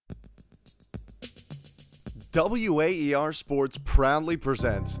WAER Sports proudly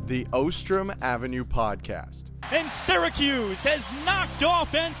presents the Ostrom Avenue Podcast. And Syracuse has knocked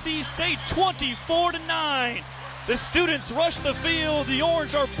off NC State 24-9. The students rush the field. The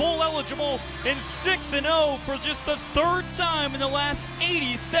Orange are bowl eligible and 6-0 for just the third time in the last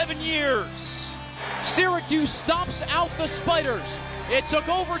 87 years. Syracuse stomps out the Spiders. It took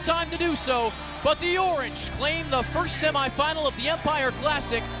overtime to do so, but the Orange claimed the first semifinal of the Empire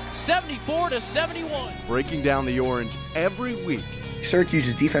Classic, 74-71. Breaking down the Orange every week.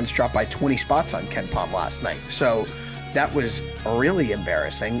 Syracuse's defense dropped by 20 spots on Ken Pom last night, so that was really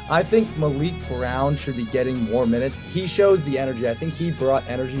embarrassing. I think Malik Brown should be getting more minutes. He shows the energy. I think he brought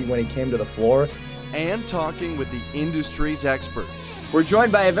energy when he came to the floor. And talking with the industry's experts. We're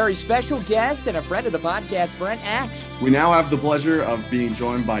joined by a very special guest and a friend of the podcast, Brent Axe. We now have the pleasure of being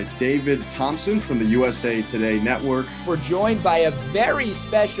joined by David Thompson from the USA Today Network. We're joined by a very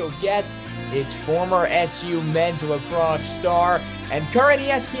special guest. It's former SU men's lacrosse star and current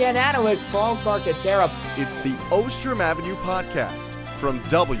ESPN analyst, Paul Carcaterra. It's the Ostrom Avenue Podcast from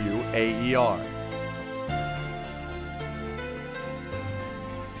WAER.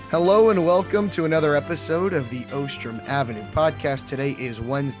 Hello and welcome to another episode of the Ostrom Avenue Podcast. Today is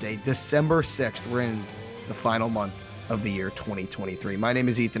Wednesday, December 6th. We're in the final month of the year 2023. My name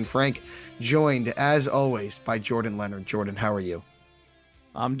is Ethan Frank, joined as always by Jordan Leonard. Jordan, how are you?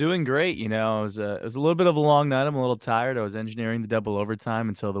 I'm doing great. You know, it was a little bit of a long night. I'm a little tired. I was engineering the double overtime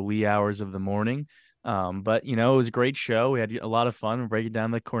until the wee hours of the morning. But you know, it was a great show. We had a lot of fun breaking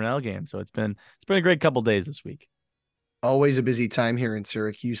down the Cornell game. So it's been a great couple days this week. Always a busy time here in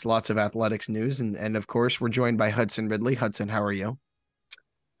Syracuse. Lots of athletics news. And of course, we're joined by Hudson Ridley. Hudson, how are you?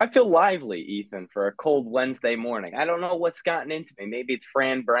 I feel lively, Ethan, for a cold Wednesday morning. I don't know what's gotten into me. Maybe it's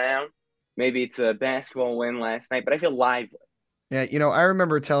Fran Brown. Maybe it's a basketball win last night, but I feel lively. Yeah, you know, I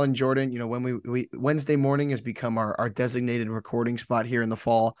remember telling Jordan, you know, when we Wednesday morning has become our designated recording spot here in the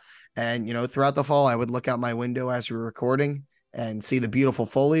fall. And, you know, throughout the fall, I would look out my window as we were recording and see the beautiful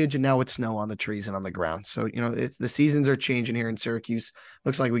foliage, and now it's snow on the trees and on the ground. So, you know, the seasons are changing here in Syracuse.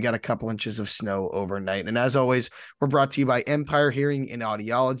 Looks like we got a couple inches of snow overnight. And as always, we're brought to you by Empire Hearing and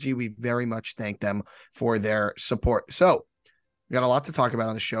Audiology. We very much thank them for their support. So we got a lot to talk about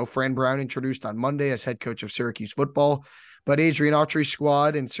on the show. Fran Brown introduced on Monday as head coach of Syracuse football, but Adrian Autry's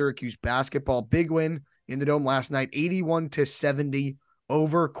squad and Syracuse basketball, big win in the Dome last night, 81-70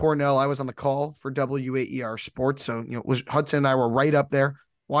 over Cornell. I was on the call for WAER Sports, so you know, Hudson and I were right up there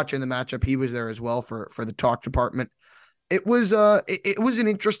watching the matchup. He was there as well for the talk department. It was an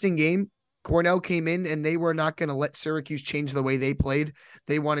interesting game. Cornell came in and they were not going to let Syracuse change the way they played.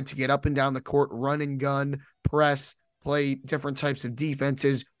 They wanted to get up and down the court, run and gun, press, play different types of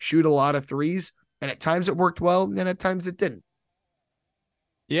defenses, shoot a lot of threes, and at times it worked well, and at times it didn't.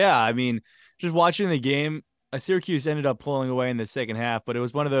 Yeah, I mean, just watching the game, Syracuse ended up pulling away in the second half, but it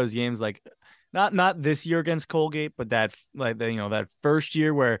was one of those games like not this year against Colgate, but that first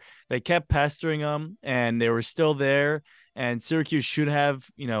year where they kept pestering them and they were still there, and Syracuse should have,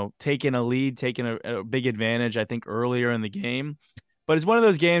 you know, taken a lead, taken a big advantage, I think, earlier in the game. But it's one of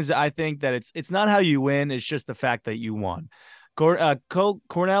those games that I think that it's not how you win, it's just the fact that you won.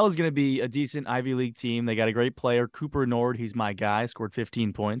 Cornell is going to be a decent Ivy League team. They got a great player, Cooper Nord. He's my guy, scored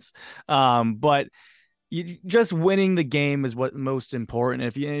 15 points. But just winning the game is what most important.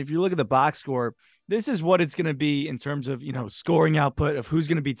 If you look at the box score, this is what it's going to be in terms of, you know, scoring output of who's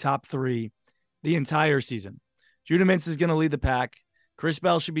going to be top three the entire season. Judah Mintz is going to lead the pack. Chris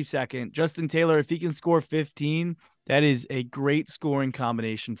Bell should be second. Justin Taylor, if he can score 15, that is a great scoring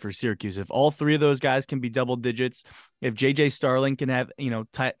combination for Syracuse. If all three of those guys can be double digits, if JJ Starling can have, you know,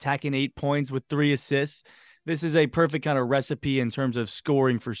 tacking 8 points with 3 assists, this is a perfect kind of recipe in terms of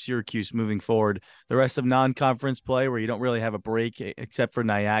scoring for Syracuse moving forward. The rest of non-conference play, where you don't really have a break except for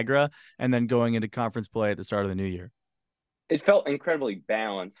Niagara, and then going into conference play at the start of the new year. It felt incredibly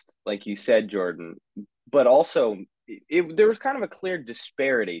balanced, like you said, Jordan, but also there was kind of a clear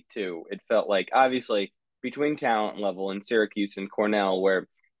disparity too. It felt like, obviously, between talent level in Syracuse and Cornell, where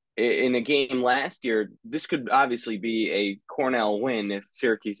in a game last year, this could obviously be a Cornell win if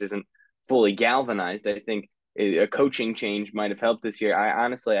Syracuse isn't fully galvanized. I think a coaching change might have helped this year.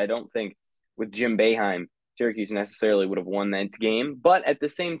 I don't think with Jim Boeheim, Syracuse necessarily would have won that game. But at the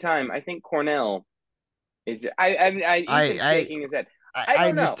same time, I think Cornell is. Shaking his head.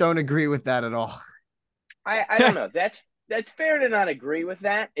 I just don't agree with that at all. I don't know. That's fair to not agree with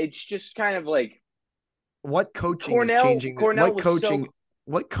that. It's just kind of like what coaching is changing.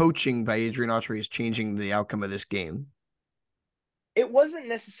 What coaching by Adrian Autry is changing the outcome of this game? It wasn't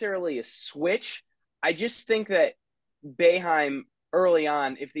necessarily a switch. I just think that Boeheim early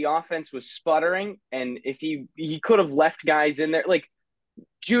on, if the offense was sputtering and if he could have left guys in there, like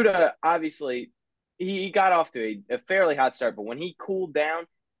Judah, obviously, he got off to a fairly hot start, but when he cooled down,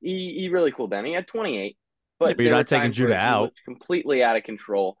 he really cooled down. He had 28, but you're there were not taking times Judah where he out. looked completely out of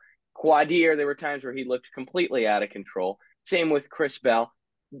control. Quadir, there were times where he looked completely out of control. Same with Chris Bell.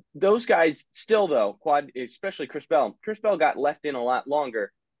 Those guys still, though, especially Chris Bell. Chris Bell got left in a lot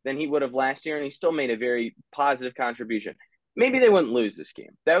longer than he would have last year, and he still made a very positive contribution. Maybe they wouldn't lose this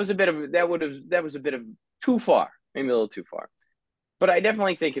game. That was a bit of too far, maybe a little too far. But I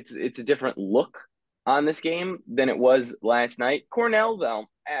definitely think it's a different look on this game than it was last night. Cornell, though,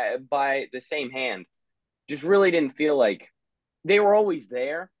 by the same hand, just really didn't feel like they were always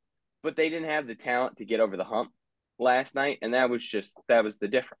there, but they didn't have the talent to get over the hump last night, and that was the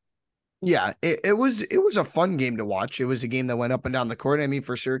difference. Yeah, it was a fun game to watch. It was a game that went up and down the court. I mean,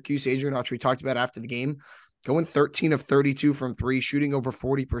 for Syracuse, Adrian, which we talked about after the game, going 13 of 32 from three, shooting over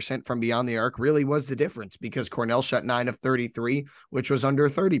 40% from beyond the arc really was the difference because Cornell shot 9 of 33, which was under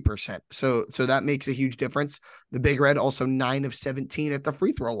 30%. So that makes a huge difference. The Big Red also 9 of 17 at the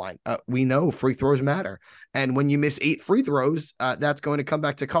free throw line. We know free throws matter. And when you miss 8 free throws, that's going to come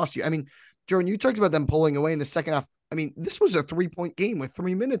back to cost you. I mean, Jordan, you talked about them pulling away in the second half. I mean, this was a 3-point game with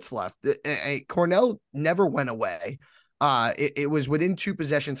 3 minutes left. Cornell never went away. It was within 2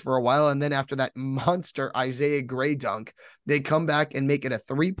 possessions for a while. And then after that monster Isaiah Gray dunk, they come back and make it a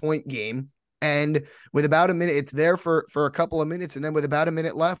 3-point game. And with about a minute, it's there for a couple of minutes. And then with about a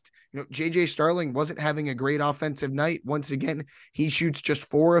minute left, JJ Starling wasn't having a great offensive night. Once again, he shoots just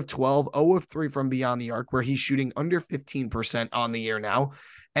 4 of 12, 0 of 3 from beyond the arc, where he's shooting under 15% on the year now.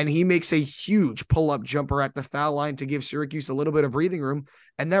 And he makes a huge pull-up jumper at the foul line to give Syracuse a little bit of breathing room.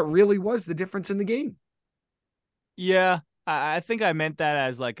 And that really was the difference in the game. Yeah, I think I meant that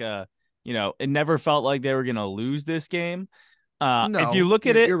as like it never felt like they were going to lose this game. No, if you look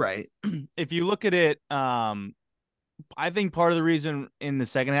at it, you're right. If you look at it, I think part of the reason in the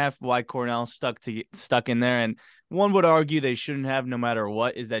second half why Cornell stuck in there, and one would argue they shouldn't have no matter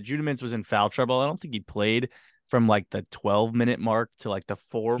what, is that Judah Mintz was in foul trouble. I don't think he played from like the 12-minute mark to like the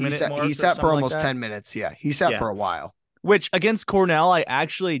 4-minute mark. He sat for almost 10 minutes. Yeah, he sat for a while. Which against Cornell, I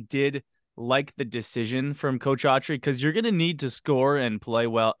actually did like the decision from Coach Autry, because you're going to need to score and play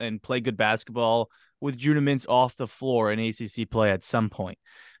well and play good basketball with Judah Mintz off the floor in ACC play at some point.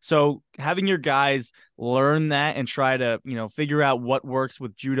 So having your guys learn that and try to, figure out what works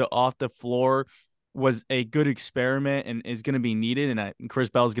with Judah off the floor was a good experiment and is going to be needed. And Chris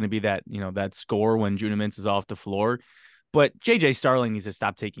Bell is going to be that, that score when Judah Mintz is off the floor. But JJ Starling needs to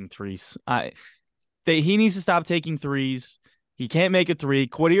stop taking threes. He needs to stop taking threes. He can't make a 3.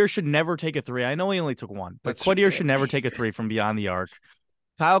 Quadir should never take a 3. I know he only took 1, but Quadir should never take a 3 from beyond the arc.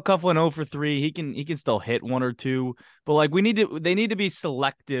 Kyle Coughlin 0 for 3. He can still hit 1 or 2, but they need to be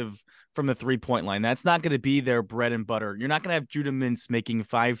selective from the 3-point line. That's not going to be their bread and butter. You're not going to have Judah Mintz making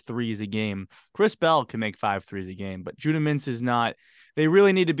 5 threes a game. Chris Bell can make 5 threes a game, but Judah Mintz is not. They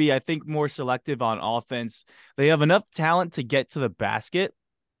really need to be, I think, more selective on offense. They have enough talent to get to the basket.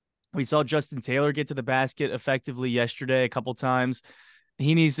 We saw Justin Taylor get to the basket effectively yesterday a couple times.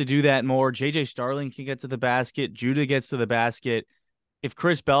 He needs to do that more. JJ Starling can get to the basket. Judah gets to the basket. If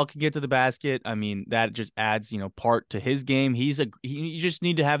Chris Bell can get to the basket, I mean, that just adds, part to his game. You just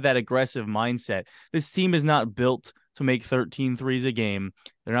need to have that aggressive mindset. This team is not built to make 13 threes a game.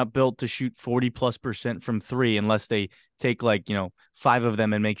 They're not built to shoot 40+% from 3 unless they take 5 of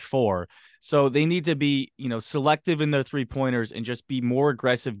them and make 4. So they need to be, selective in their 3-pointers and just be more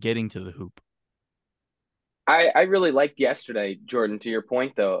aggressive getting to the hoop. I really liked yesterday, Jordan, to your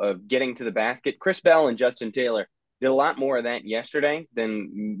point, though, of getting to the basket. Chris Bell and Justin Taylor did a lot more of that yesterday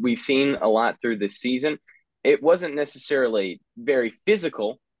than we've seen a lot through this season. It wasn't necessarily very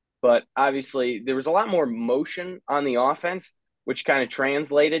physical, but obviously there was a lot more motion on the offense, which kind of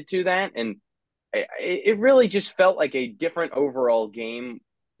translated to that. And it really just felt like a different overall game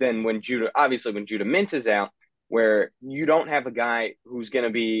than when Judah Mintz is out, where you don't have a guy who's going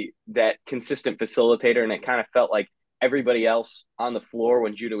to be that consistent facilitator. And it kind of felt like everybody else on the floor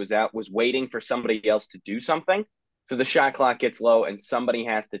when Judah was out was waiting for somebody else to do something. So the shot clock gets low and somebody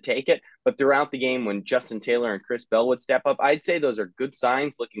has to take it. But throughout the game, when Justin Taylor and Chris Bell would step up, I'd say those are good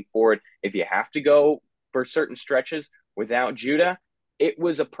signs looking forward. If you have to go for certain stretches without Judah, it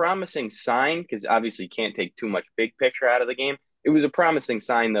was a promising sign, because obviously you can't take too much big picture out of the game. It was a promising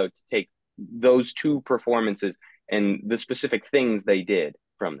sign, though, to take those 2 performances and the specific things they did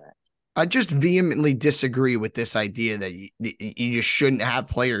from that. I just vehemently disagree with this idea that you just shouldn't have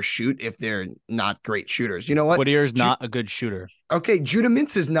players shoot if they're not great shooters. You know what? Whittier's not a good shooter. Okay, Judah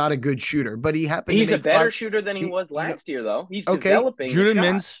Mintz is not a good shooter, but he happened He's to a make better shooter than he was last year, though. He's developing Judah the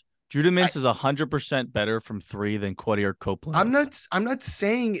shot. Mintz is 100% better from three than Quadir Copeland. I'm not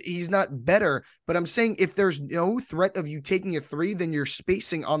saying he's not better, but I'm saying if there's no threat of you taking a three, then your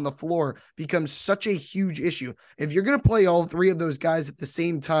spacing on the floor becomes such a huge issue. If you're going to play all three of those guys at the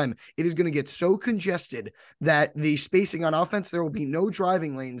same time, it is going to get so congested that the spacing on offense, there will be no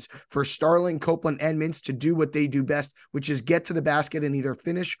driving lanes for Starling, Copeland, and Mintz to do what they do best, which is get to the basket and either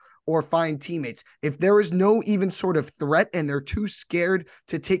finish or find teammates. If there is no even sort of threat and they're too scared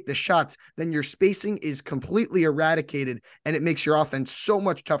to take the shots, then your spacing is completely eradicated and it makes your offense so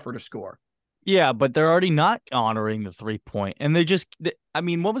much tougher to score. Yeah, but they're already not honoring the 3-point. And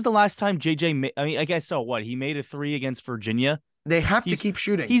when was the last time JJ I guess so. What? He made a three against Virginia. They have to keep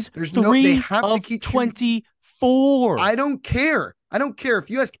shooting. They have to keep 24. I don't care. If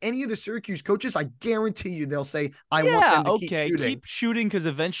you ask any of the Syracuse coaches, I guarantee you they'll say, I want them to keep shooting. Keep shooting because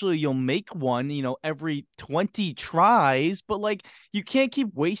eventually you'll make one, every 20 tries. But, you can't keep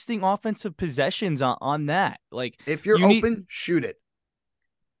wasting offensive possessions on that. If you're open, shoot it.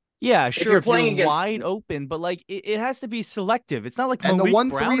 Yeah, sure. If you're wide open, but it has to be selective. It's not like and Malik the one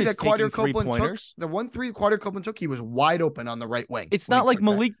Brown three that Quadir Copeland took, he was wide open on the right wing. It's not like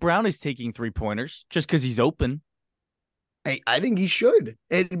Malik Brown is taking 3-pointers just because he's open. Hey, I think he should.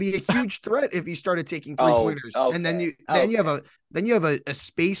 It'd be a huge threat if he started taking 3-pointers, and then you have a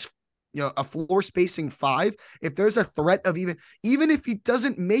space. A floor spacing 5. If there's a threat of even if he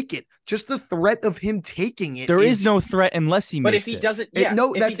doesn't make it, just the threat of him taking it. There is no threat unless he makes it. But if he doesn't,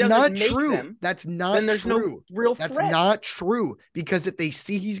 that's not true. That's not then there's true. No real That's threat. not true because if they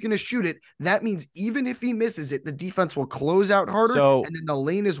see he's going to shoot it, that means even if he misses it, the defense will close out harder, and then the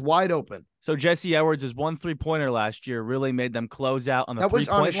lane is wide open. So Jesse Edwards' 1 3-pointer last year really made them close out on the that was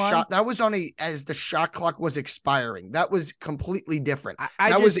on a line? shot. That was as the shot clock was expiring. That was completely different.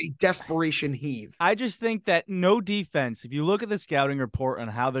 That was a desperation heave. I just think that no defense, if you look at the scouting report on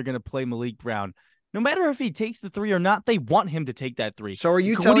how they're going to play Malik Brown, no matter if he takes the three or not, they want him to take that three. So are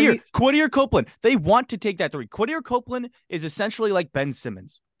you telling me Quadir Copeland, they want to take that three. Quadir Copeland is essentially like Ben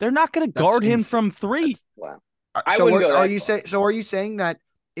Simmons. They're not going to guard him from three. Wow. Are you saying that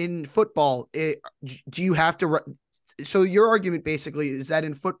in football, do you have to? So your argument basically is that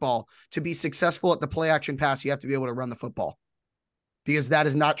in football, to be successful at the play action pass, you have to be able to run the football, because that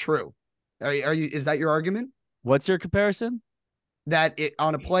is not true. Is that your argument? What's your comparison? That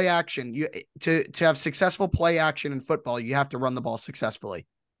on a play action, to have successful play action in football, you have to run the ball successfully.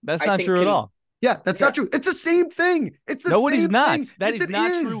 That's not true at all. Yeah, that's not true. It's the same thing. It's the no, same it is not. thing. That yes, is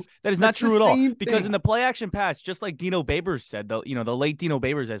not is. true. That is not true at all. Because in the play action pass, just like Dino Babers said, the late Dino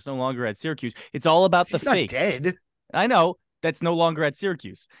Babers that's no longer at Syracuse, it's all about the fake. He's not dead. I know that's no longer at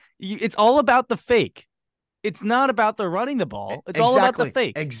Syracuse. It's all about the fake. It's not about the running the ball. It's all about the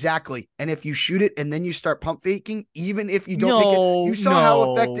fake. Exactly. And if you shoot it and then you start pump faking, even if you don't make it, you saw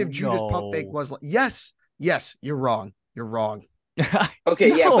how effective Judah's pump fake was. Yes, you're wrong. You're wrong.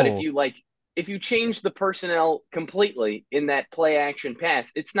 Okay, yeah, but if you change the personnel completely in that play action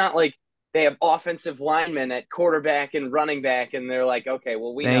pass, it's not like they have offensive linemen at quarterback and running back, and they're like, okay,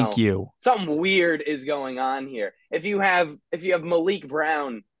 well, we know something weird is going on here. If you have Malik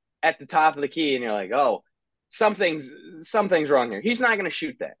Brown at the top of the key, and you're like, oh, something's wrong here. He's not going to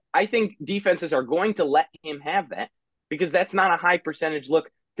shoot that. I think defenses are going to let him have that because that's not a high percentage look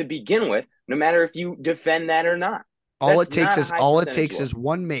to begin with, no matter if you defend that or not. All it takes is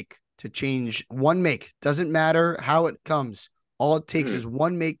one make to change. One make. Doesn't matter how it comes. All it takes is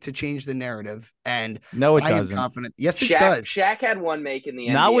one make to change the narrative. And no, it I doesn't. am confident. Yes, it does. Shaq had one make in the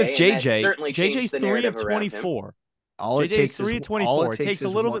NBA. Not with JJ. Certainly JJ's 3 of 24. All it takes is 3 of 24. It takes a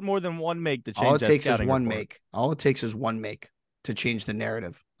little bit more than one make to change. All it takes is one report. make. All it takes is one make to change the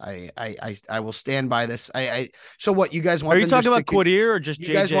narrative. I will stand by this. So what you guys want? Are you talking about Quadir or just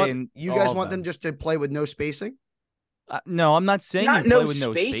JJ? You guys want them just to play with no spacing? No, I'm not saying not no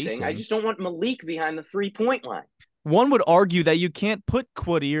spacing. I just don't want Malik behind the 3-point line. One would argue that you can't put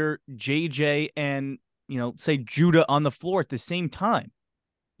Quadir, JJ, and say Judah on the floor at the same time.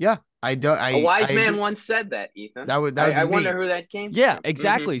 Yeah, I don't. A wise man once said that, Ethan. I wonder who that came from. Yeah,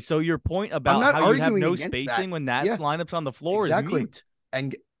 exactly. So your point about how you have no spacing when that lineup's on the floor is mute.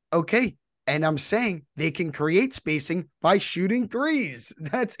 And okay. And I'm saying they can create spacing by shooting threes.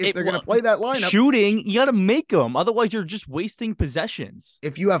 That's if they're going to play that lineup. Shooting, you got to make them. Otherwise, you're just wasting possessions.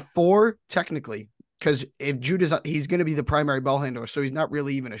 If you have 4, technically, because if Judah's, he's going to be the primary ball handler, so he's not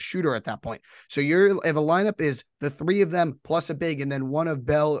really even a shooter at that point. So if a lineup is the three of them plus a big, and then one of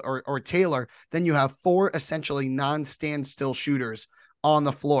Bell or Taylor, then you have four essentially non-standstill shooters on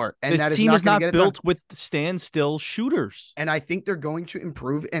the floor. And this team is not built with standstill shooters. And I think they're going to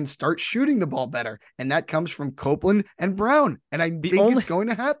improve and start shooting the ball better. And that comes from Copeland and Brown. And I think it's going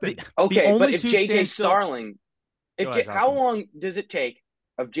to happen. Okay, but if JJ Starling, how long does it take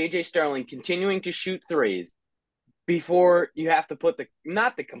of JJ Starling continuing to shoot threes before you have to put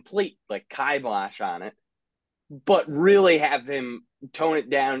not the complete like kibosh on it, but really have him tone it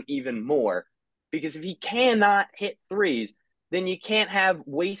down even more? Because if he cannot hit threes, then you can't have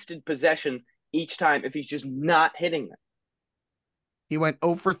wasted possessions each time if he's just not hitting them. He went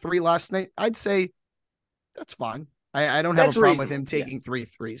 0 for 3 last night. I'd say that's fine. I don't have a problem with him taking 3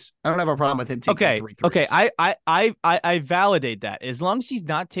 threes. I don't have a problem with him taking 3 threes. Okay, I validate that. As long as he's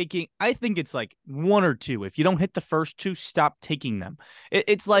not taking, I think it's like 1 or 2. If you don't hit the first 2, stop taking them.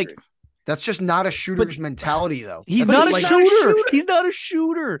 It's like that's just not a shooter's mentality, though. He's not a shooter. He's not a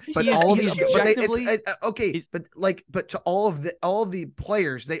shooter. But all these, but to all of the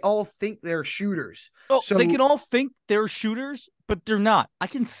players, they all think they're shooters. Oh, so they can all think they're shooters, but they're not. I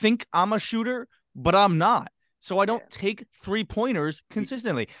can think I'm a shooter, but I'm not. So I don't take 3-pointers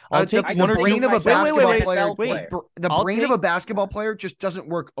consistently. I'll take one or two. The brain of a basketball player just doesn't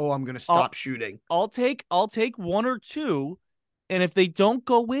work. Oh, I'm going to stop shooting. I'll take 1 or 2. And if they don't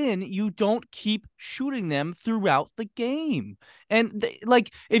go in, you don't keep shooting them throughout the game. And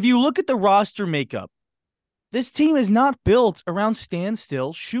if you look at the roster makeup, this team is not built around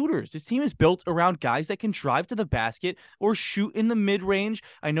standstill shooters. This team is built around guys that can drive to the basket or shoot in the mid-range.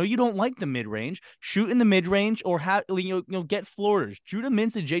 I know you don't like the mid-range. Shoot in the mid-range or get floaters. Judah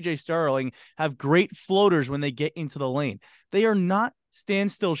Mintz and JJ Starling have great floaters when they get into the lane. They are not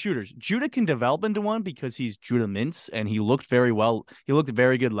standstill shooters. Judah can develop into one because he's Judah Mintz and he looked very well. He looked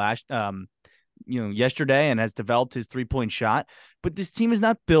very good yesterday and has developed his 3-point shot. But this team is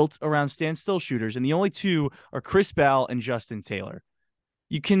not built around standstill shooters. And the only two are Chris Bell and Justin Taylor.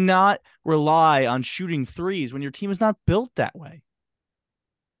 You cannot rely on shooting threes when your team is not built that way.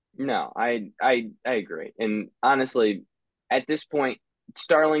 No, I agree. And honestly, at this point,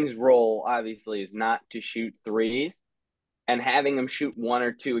 Starling's role obviously is not to shoot threes. And having him shoot 1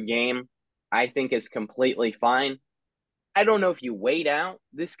 or 2 a game, I think is completely fine. I don't know if you wait out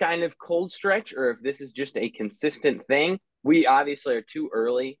this kind of cold stretch or if this is just a consistent thing. We obviously are too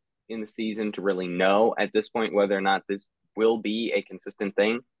early in the season to really know at this point whether or not this will be a consistent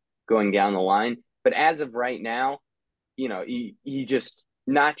thing going down the line. But as of right now, he just,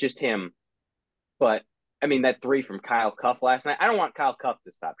 not just him, but I mean, that 3 from Kyle Cuff last night, I don't want Kyle Cuff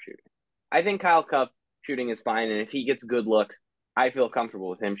to stop shooting. I think Kyle Cuff shooting is fine. And if he gets good looks, I feel comfortable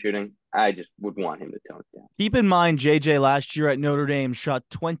with him shooting. I just would want him to tone it down. Keep in mind, JJ last year at Notre Dame shot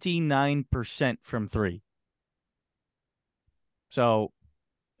 29% from 3. So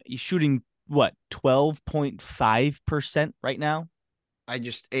he's shooting, 12.5% right now?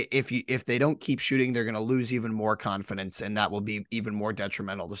 If they don't keep shooting, they're going to lose even more confidence, and that will be even more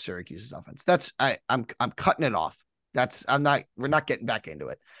detrimental to Syracuse's offense. I'm cutting it off. We're not getting back into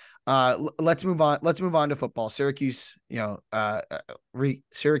it. Let's move on. Let's move on to football. Syracuse,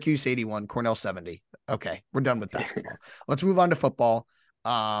 Syracuse 81, Cornell 70. Okay, we're done with basketball. Let's move on to football.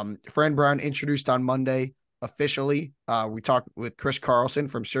 Fran Brown introduced on Monday officially. We talked with Chris Carlson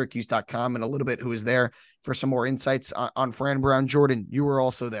from Syracuse.com and a little bit who was there for some more insights on Fran Brown. Jordan, you were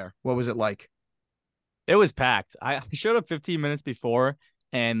also there. What was it like? It was packed. I showed up 15 minutes before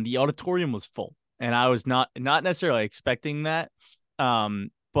and the auditorium was full, and I was not necessarily expecting that.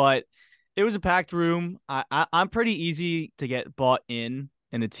 But it was a packed room. I'm pretty easy to get bought in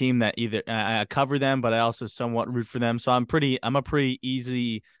a team that either I cover them, but I also somewhat root for them. So I'm a pretty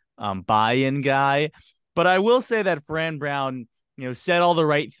easy buy-in guy. But I will say that Fran Brown, said all the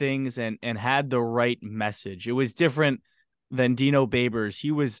right things and had the right message. It was different than Dino Babers.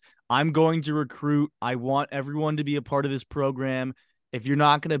 He was, I'm going to recruit. I want everyone to be a part of this program. If you're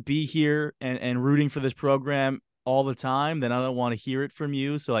not going to be here and rooting for this program all the time, then I don't want to hear it from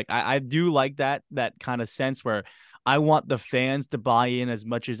you. So I do like that kind of sense where I want the fans to buy in as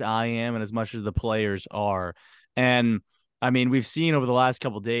much as I am and as much as the players are. And I mean, we've seen over the last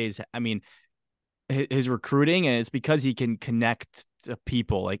couple of days, I mean, his recruiting, and it's because he can connect to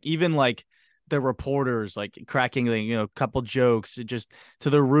people, even the reporters, cracking, a couple jokes just to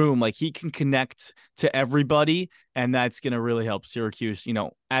the room. He can connect to everybody, and that's going to really help Syracuse,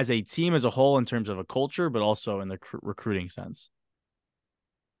 as a team as a whole in terms of a culture, but also in the recruiting sense.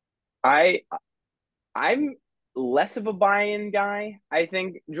 I'm less of a buy-in guy, I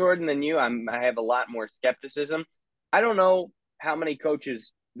think, Jordan, than you. I have a lot more skepticism. I don't know how many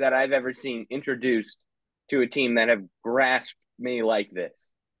coaches that I've ever seen introduced to a team that have grasped me like this.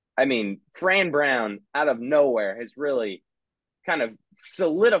 I mean, Fran Brown out of nowhere has really kind of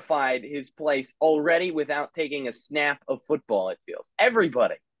solidified his place already without taking a snap of football, it feels.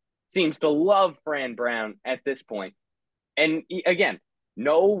 Everybody seems to love Fran Brown at this point. And again,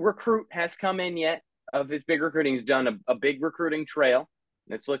 no recruit has come in yet of his big recruiting. He's done a big recruiting trail.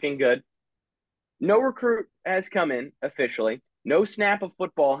 It's looking good. No recruit has come in officially. No snap of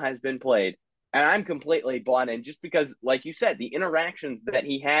football has been played. And I'm completely bought in just because, like you said, the interactions that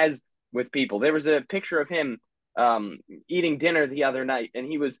he has with people. There was a picture of him eating dinner the other night, and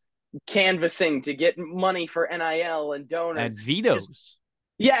he was canvassing to get money for NIL and donors. At Vito's.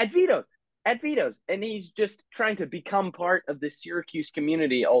 At Vito's. And he's just trying to become part of the Syracuse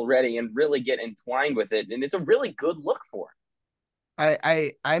community already and really get entwined with it. And it's a really good look for him.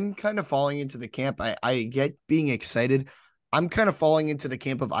 I'm kind of falling into the camp. I get being excited. I'm kind of falling into the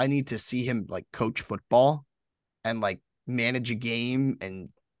camp of I need to see him like coach football and like manage a game, and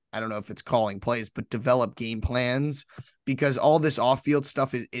I don't know if it's calling plays, but develop game plans, because all this off-field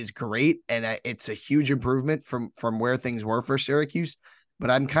stuff is great, and it's a huge improvement from where things were for Syracuse. But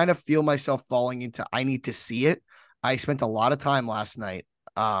I'm kind of feel myself falling into I need to see it. I spent a lot of time last night.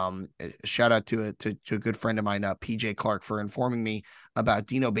 Shout out to a good friend of mine, PJ Clark, for informing me about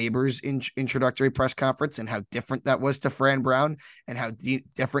Dino Babers' introductory press conference and how different that was to Fran Brown, and how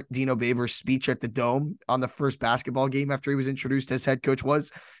different Dino Babers' speech at the Dome on the first basketball game after he was introduced as head coach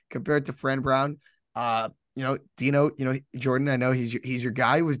was compared to Fran Brown. Dino, Jordan, I know he's your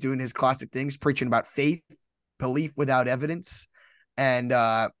guy, was doing his classic things, preaching about faith, belief without evidence. And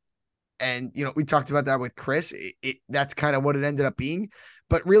we talked about that with Chris. That's kind of what it ended up being.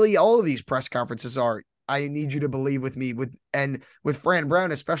 But really, all of these press conferences are, I need you to believe with me. With Fran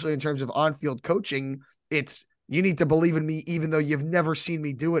Brown, especially in terms of on-field coaching, it's, you need to believe in me even though you've never seen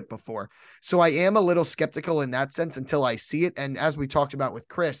me do it before. So I am a little skeptical in that sense until I see it. And as we talked about with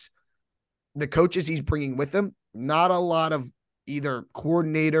Chris, the coaches he's bringing with him, not a lot of either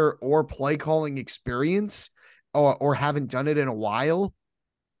coordinator or play calling experience, or haven't done it in a while.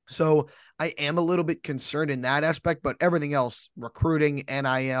 So I am a little bit concerned in that aspect, but everything else, recruiting,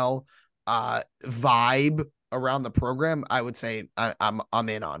 NIL, vibe around the program, I would say I'm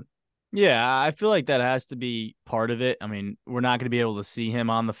in on. Yeah, I feel like that has to be part of it. I mean, we're not going to be able to see him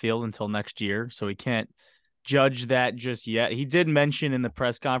on the field until next year, so we can't judge that just yet. He did mention in the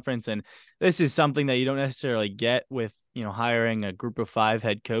press conference, and this is something that you don't necessarily get with, hiring a group of 5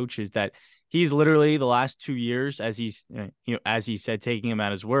 head coach, is that he's literally the last 2 years, as he said, taking him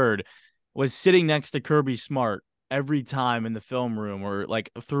at his word, was sitting next to Kirby Smart every time in the film room or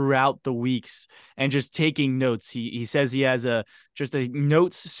like throughout the weeks and just taking notes. He says he has just a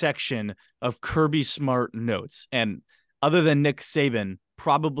notes section of Kirby Smart notes. And other than Nick Saban,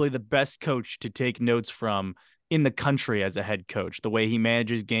 probably the best coach to take notes from in the country as a head coach, the way he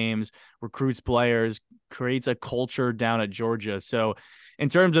manages games, recruits players, creates a culture down at Georgia. So in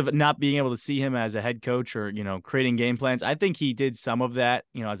terms of not being able to see him as a head coach or, creating game plans, I think he did some of that,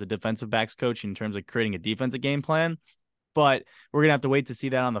 as a defensive backs coach in terms of creating a defensive game plan. But we're going to have to wait to see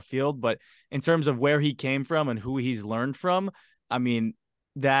that on the field. But in terms of where he came from and who he's learned from, I mean,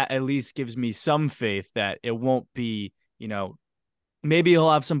 that at least gives me some faith that it won't be, maybe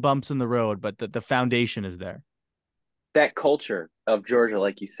he'll have some bumps in the road, but the foundation is there. That culture of Georgia,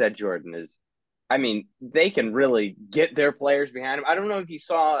 like you said, Jordan, they can really get their players behind them. I don't know if you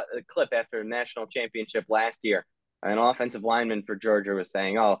saw a clip after a national championship last year. An offensive lineman for Georgia was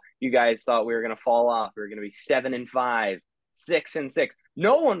saying, "Oh, you guys thought we were going to fall off. We were going to be 7-5, 6-6."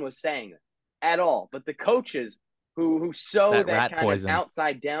 No one was saying that at all. But the coaches who sow that kind of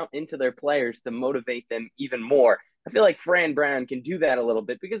outside down into their players to motivate them even more. I feel like Fran Brown can do that a little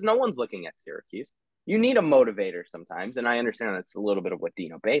bit because no one's looking at Syracuse. You need a motivator sometimes, and I understand that's a little bit of what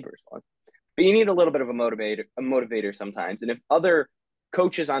Dino Babers was. But you need a little bit of a motivator sometimes. And if other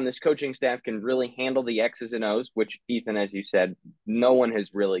coaches on this coaching staff can really handle the X's and O's, which, Ethan, as you said, no one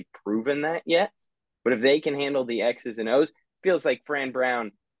has really proven that yet. But if they can handle the X's and O's, it feels like Fran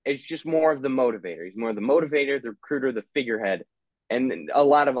Brown is just more of the motivator. He's more of the motivator, the recruiter, the figurehead. And a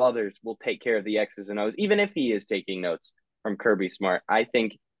lot of others will take care of the X's and O's, even if he is taking notes from Kirby Smart. I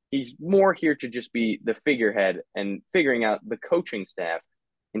think he's more here to just be the figurehead, and figuring out the coaching staff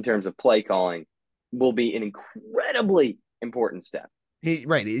in terms of play calling will be an incredibly important step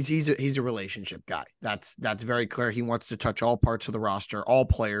He's a relationship guy. That's very clear. He wants to touch all parts of the roster, all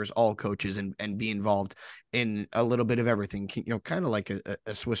players, all coaches, and be involved in a little bit of everything. Kind of like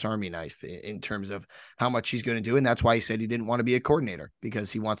a Swiss Army knife in terms of how much he's going to do. And that's why he said he didn't want to be a coordinator,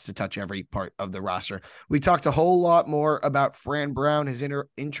 because he wants to touch every part of the roster. We talked a whole lot more about Fran Brown, his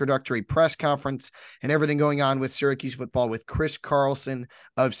introductory press conference, and everything going on with Syracuse football with Chris Carlson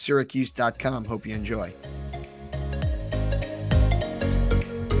of Syracuse.com. Hope you enjoy.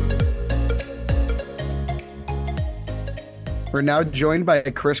 We're now joined by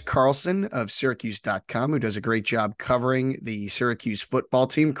Chris Carlson of Syracuse.com, who does a great job covering the Syracuse football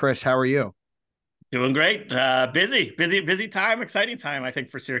team. Chris, how are you? Doing great. Busy time, exciting time, I think,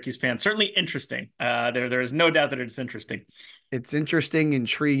 for Syracuse fans. Certainly interesting. There is no doubt that it's interesting. It's interesting,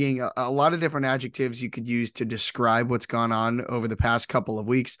 intriguing, a lot of different adjectives you could use to describe what's gone on over the past couple of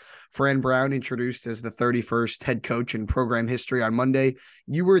weeks. Fran Brown introduced as the 31st head coach in program history on Monday.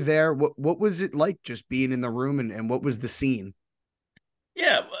 You were there. What was it like just being in the room, and what was the scene?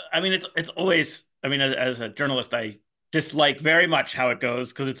 Yeah, I mean, it's always, I mean, as a journalist, I dislike very much how it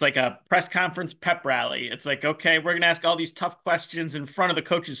goes, because it's like a press conference pep rally. It's like, okay, we're going to ask all these tough questions in front of the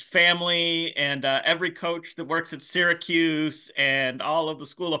coach's family and every coach that works at Syracuse and all of the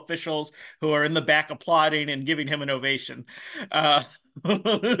school officials who are in the back applauding and giving him an ovation.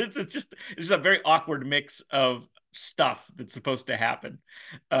 It's just a very awkward mix of stuff that's supposed to happen.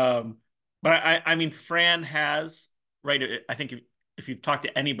 But I mean, Fran has, right, I think if you've talked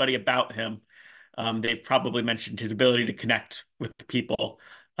to anybody about him, they've probably mentioned his ability to connect with the people,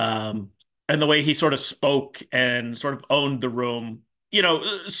 and the way he sort of spoke and sort of owned the room,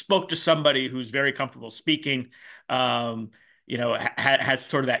 spoke to somebody who's very comfortable speaking, has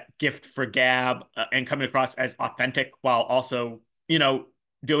sort of that gift for gab, and coming across as authentic while also,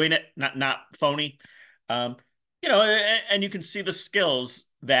 doing it, not phony, and you can see the skills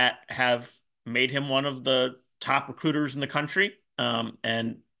that have made him one of the top recruiters in the country.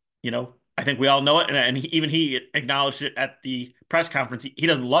 And I think we all know it. And he acknowledged it at the press conference. He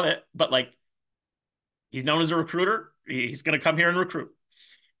doesn't love it, but like, he's known as a recruiter. He's going to come here and recruit.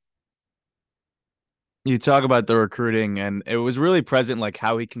 You talk about the recruiting, and it was really present, like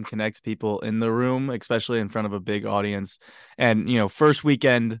how he can connect people in the room, especially in front of a big audience. And, first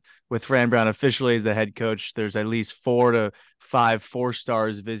weekend with Fran Brown officially as the head coach, there's at least 4 to 5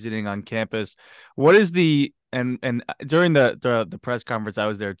 4-stars visiting on campus. What is and during the press conference, I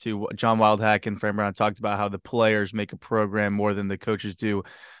was there too. John Wildhack and Fran Brown talked about how the players make a program more than the coaches do.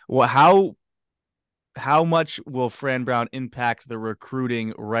 Well, how much will Fran Brown impact the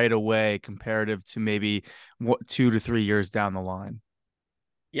recruiting right away comparative to maybe 2 to 3 years down the line?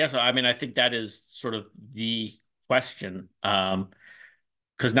 Yeah, so I mean, I think that is sort of the question.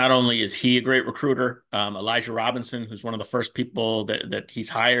 Because not only is he a great recruiter, Elijah Robinson, who's one of the first people that he's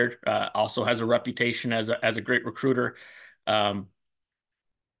hired, also has a reputation as a great recruiter. So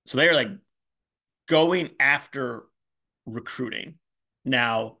they're like going after recruiting.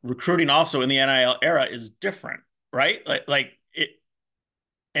 Now, recruiting also in the NIL era is different, right? Like it,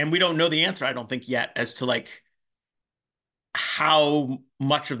 and we don't know the answer, I don't think, yet, as to like how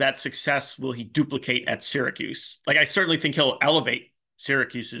much of that success will he duplicate at Syracuse. Like, I certainly think he'll elevate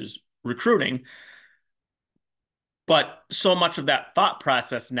Syracuse's recruiting, but so much of that thought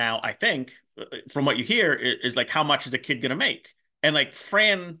process now, I think, from what you hear, is like, how much is a kid going to make? And like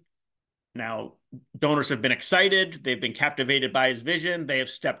Fran, now donors have been excited, they've been captivated by his vision, they have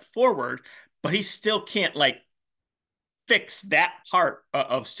stepped forward, but he still can't like fix that part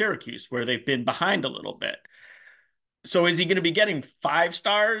of Syracuse where they've been behind a little bit. So is he going to be getting 5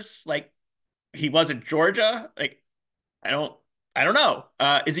 stars like he was at Georgia? Like, I don't know.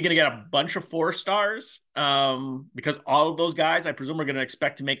 Is he going to get a bunch of 4 stars? Because all of those guys, I presume, are going to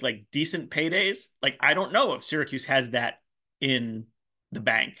expect to make like decent paydays. Like, I don't know if Syracuse has that in the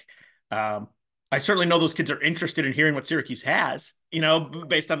bank. I certainly know those kids are interested in hearing what Syracuse has,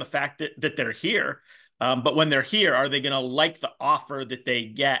 based on the fact that they're here. But when they're here, are they going to like the offer that they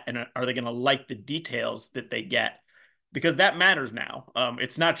get? And are they going to like the details that they get? Because that matters now.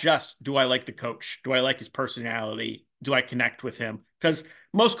 It's not just, do I like the coach? Do I like his personality? Do I connect with him? Because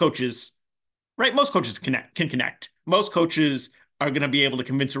most coaches, right? Most coaches can connect. Most coaches are going to be able to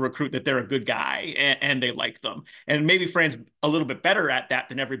convince a recruit that they're a good guy and they like them. And maybe Fran's a little bit better at that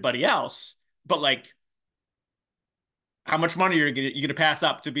than everybody else. But like, how much money are you going to pass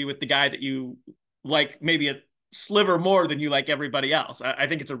up to be with the guy that you like maybe a sliver more than you like everybody else? I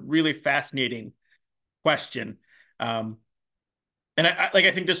think it's a really fascinating question. And I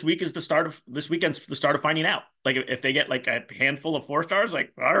think this weekend's the start of finding out. Like, if they get like a handful of 4 stars,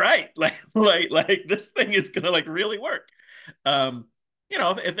 like, all right, like this thing is gonna like really work.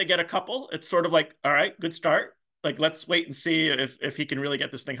 if they get a couple, it's sort of like, all right, good start. Like, let's wait and see if he can really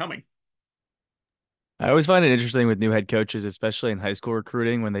get this thing humming. I always find it interesting with new head coaches, especially in high school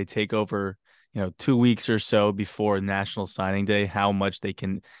recruiting, when they take over, 2 weeks or so before National Signing Day, how much they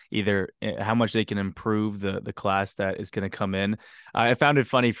can improve the class that is going to come in. I found it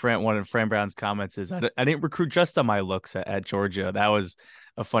funny. One of Fran Brown's comments is, I didn't recruit just on my looks at Georgia. That was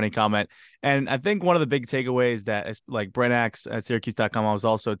a funny comment. And I think one of the big takeaways that, like, Brent Axe at Syracuse.com, I was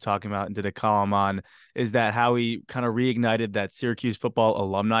also talking about and did a column on, is that how he kind of reignited that Syracuse football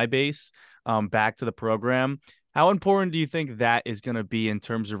alumni base back to the program. How important do you think that is going to be in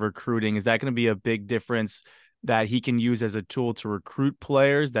terms of recruiting? Is that going to be a big difference that he can use as a tool to recruit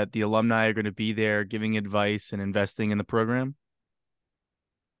players, that the alumni are going to be there giving advice and investing in the program?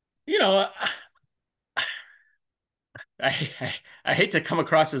 I hate to come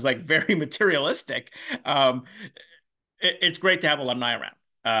across as like very materialistic. It's great to have alumni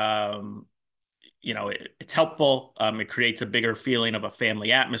around. It's helpful. It creates a bigger feeling of a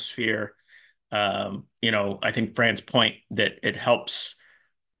family atmosphere. I think Fran's point that it helps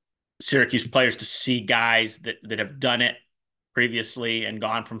Syracuse players to see guys that have done it previously and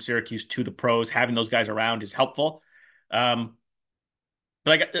gone from Syracuse to the pros. Having those guys around is helpful. But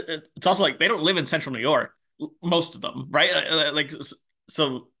it's also like they don't live in Central New York, most of them, right?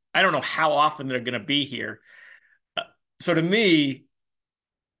 So I don't know how often they're going to be here. So to me,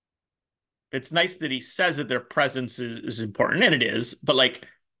 it's nice that he says that their presence is important, and it is. But like,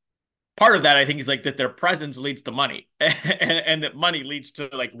 part of that, I think, is like that their presence leads to money, and that money leads to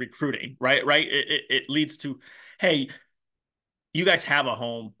like recruiting, right? It leads to, hey, you guys have a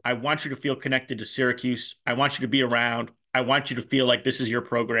home. I want you to feel connected to Syracuse. I want you to be around. I want you to feel like this is your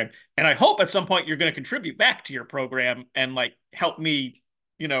program. And I hope at some point you're going to contribute back to your program and like help me,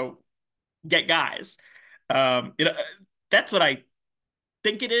 get guys. That's what I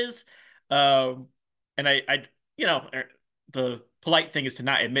think it is. And the polite thing is to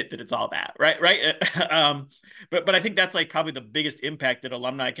not admit that it's all that, right? But I think that's like probably the biggest impact that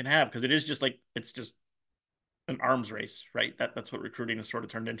alumni can have, because it is just like, it's just an arms race, right? That's what recruiting is sort of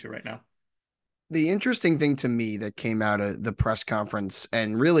turned into right now. The interesting thing to me that came out of the press conference,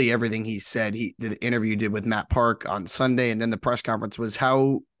 and really everything he said, the interview did with Matt Park on Sunday, and then the press conference, was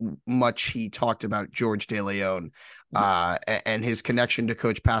how much he talked about George DeLeon and his connection to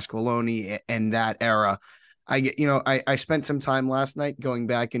Coach Pasqualoni and that era. I spent some time last night going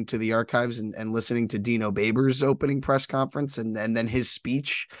back into the archives and listening to Dino Babers' opening press conference and then his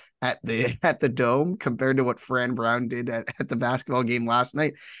speech at the Dome compared to what Fran Brown did at the basketball game last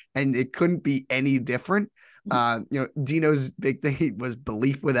night. And it couldn't be any different. Dino's big thing was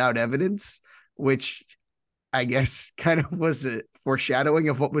belief without evidence, which I guess kind of was a foreshadowing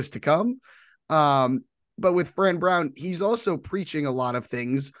of what was to come. But with Fran Brown, he's also preaching a lot of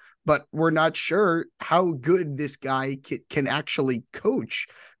things, but we're not sure how good this guy can actually coach,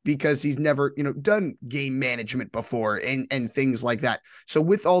 because he's never, done game management before and things like that. So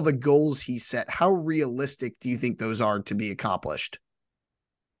with all the goals he set, how realistic do you think those are to be accomplished?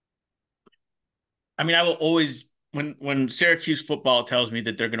 I mean, I will always, when Syracuse football tells me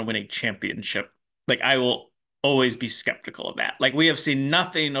that they're going to win a championship, like, I will always be skeptical of that. Like, we have seen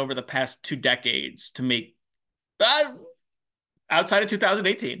nothing over the past 2 decades to make outside of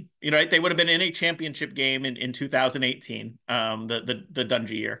 2018, right? They would have been in a championship game in 2018, the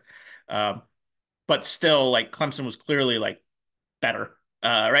Dungy year. But still, like, Clemson was clearly like better,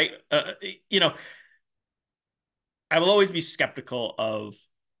 right? I will always be skeptical of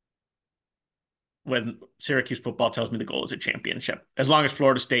when Syracuse football tells me the goal is a championship, as long as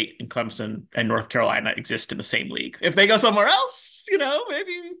Florida State and Clemson and North Carolina exist in the same league. If they go somewhere else,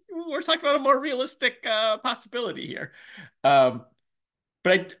 maybe we're talking about a more realistic possibility here.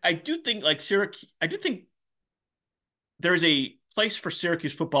 But I do think, like, Syracuse, I do think there's a place for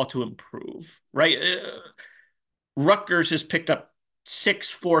Syracuse football to improve, right? Rutgers has picked up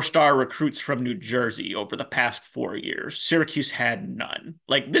 6 4-star recruits from New Jersey over the past 4 years. Syracuse had none.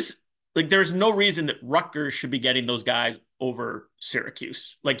 There's no reason that Rutgers should be getting those guys over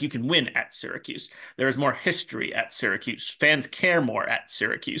Syracuse. Like, you can win at Syracuse. There is more history at Syracuse. Fans care more at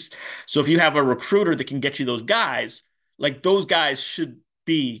Syracuse. So if you have a recruiter that can get you those guys, like, those guys should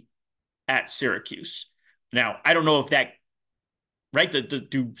be at Syracuse. Now, I don't know if that, right?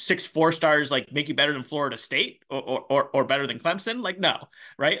 Do 6 4-stars like make you better than Florida State or better than Clemson? Like, no,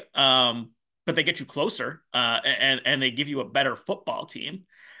 right? But they get you closer, and they give you a better football team.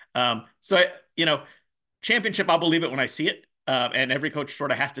 Championship, I'll believe it when I see it. And every coach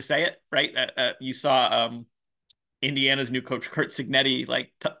sort of has to say it, right? You saw Indiana's new coach, Curt Cignetti,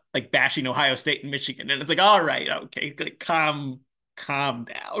 like bashing Ohio State and Michigan. And it's like, all right, okay, calm calm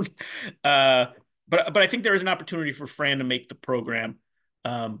down. But I think there is an opportunity for Fran to make the program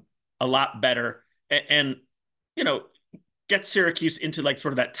a lot better and you know, get Syracuse into like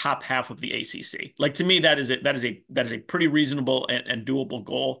sort of that top half of the ACC. Like to me, that is a pretty reasonable and doable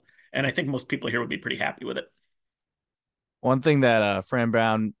goal. And I think most people here would be pretty happy with it. One thing that Fran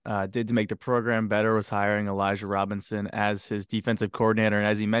Brown did to make the program better was hiring Elijah Robinson as his defensive coordinator. And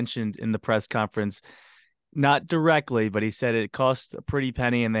as he mentioned in the press conference, not directly, but he said it cost a pretty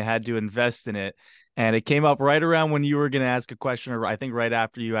penny and they had to invest in it. And it came up right around when you were going to ask a question, or I think right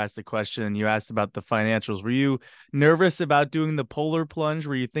after you asked the question and you asked about the financials. Were you nervous about doing the polar plunge?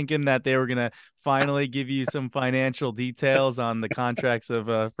 Were you thinking that they were going to finally give you some financial details on the contracts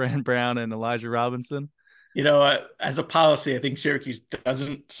of Fran Brown and Elijah Robinson? You know, as a policy, I think Syracuse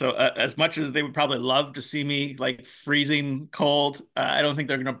doesn't. So as much as they would probably love to see me like freezing cold, I don't think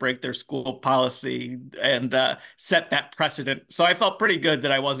they're going to break their school policy and set that precedent. So I felt pretty good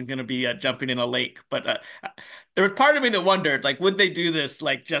that I wasn't going to be jumping in a lake. But there was part of me that wondered, like, would they do this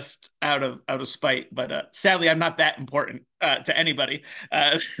like just out of spite? But sadly, I'm not that important to anybody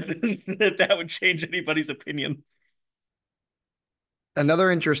that would change anybody's opinion.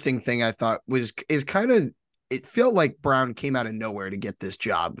 Another interesting thing I thought is kind of, it felt like Brown came out of nowhere to get this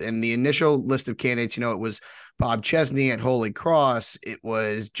job. And the initial list of candidates, it was Bob Chesney at Holy Cross. It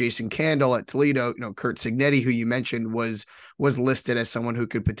was Jason Candle at Toledo. Kurt Signetti, who you mentioned, was listed as someone who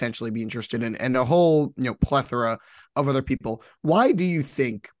could potentially be interested in, and a whole, plethora of other people. Why do you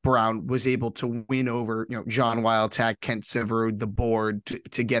think Brown was able to win over, John Wildtack, Kent Siverud, the board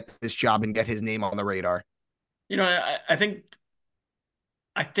to get this job and get his name on the radar?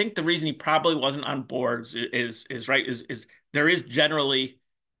 I think the reason he probably wasn't on boards is there is generally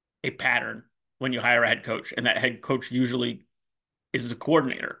a pattern when you hire a head coach, and that head coach usually is a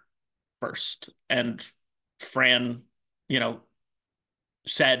coordinator first. And Fran,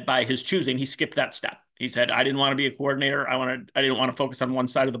 said by his choosing, he skipped that step. He said, I didn't want to be a coordinator. I didn't want to focus on one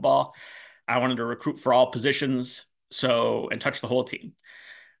side of the ball. I wanted to recruit for all positions, and touch the whole team.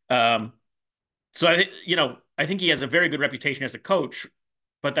 So I think he has a very good reputation as a coach,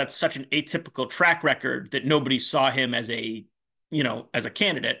 but that's such an atypical track record that nobody saw him as a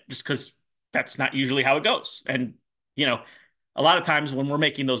candidate, just because that's not usually how it goes. And, a lot of times when we're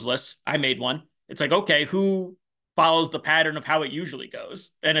making those lists, I made one. It's like, okay, who follows the pattern of how it usually goes?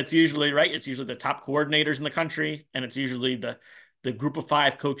 And it's usually the top coordinators in the country. And it's usually the group of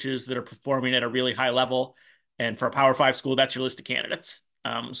 5 coaches that are performing at a really high level. And for a Power 5 school, that's your list of candidates.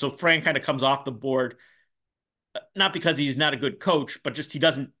 So Fran kind of comes off the board, not because he's not a good coach, but just he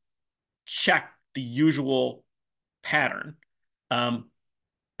doesn't check the usual pattern.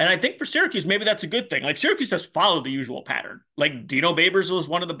 And I think for Syracuse, maybe that's a good thing. Like Syracuse has followed the usual pattern. Like Dino Babers was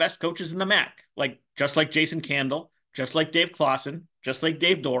one of the best coaches in the MAC. Like just like Jason Candle, just like Dave Clawson, just like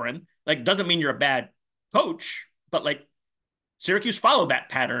Dave Doran. Like doesn't mean you're a bad coach, but like Syracuse followed that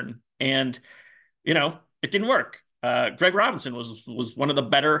pattern, and it didn't work. Greg Robinson was one of the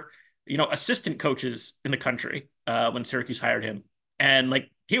better assistant coaches in the country when Syracuse hired him. And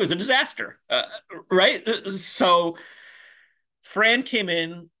like, he was a disaster, right? So Fran came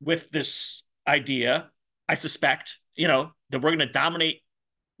in with this idea, I suspect, that we're going to dominate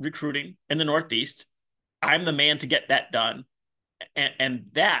recruiting in the Northeast. I'm the man to get that done. And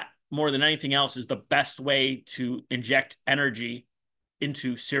that, more than anything else, is the best way to inject energy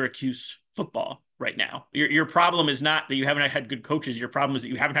into Syracuse football right now. Your problem is not that you haven't had good coaches. Your problem is that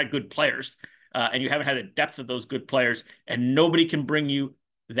you haven't had good players, and you haven't had a depth of those good players, and nobody can bring you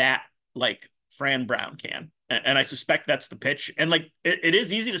that like Fran Brown can. And I suspect that's the pitch. And like, it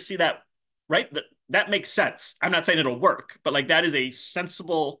is easy to see that, right? That makes sense. I'm not saying it'll work, but like, that is a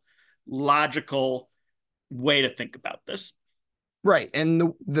sensible, logical way to think about this. Right.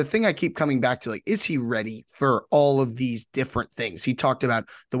 And the thing I keep coming back to, like, is he ready for all of these different things? He talked about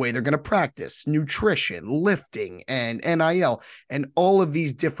the way they're going to practice, nutrition, lifting, and NIL, and all of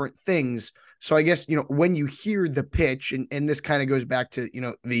these different things. So I guess, when you hear the pitch, and this kind of goes back to,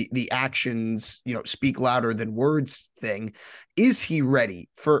 the actions, speak louder than words thing. Is he ready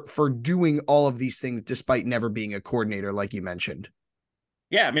for doing all of these things despite never being a coordinator, like you mentioned?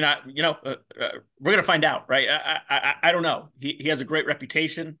 Yeah, I mean, we're gonna find out, right? I don't know. He has a great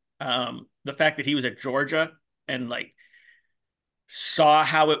reputation. The fact that he was at Georgia and like saw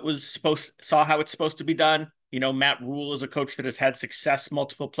how it's supposed to be done. Matt Rule is a coach that has had success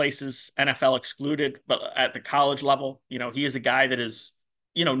multiple places, NFL excluded, but at the college level, he is a guy that is,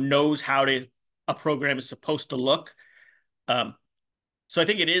 knows how a program is supposed to look. So I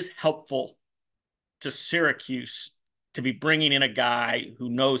think it is helpful to Syracuse to be bringing in a guy who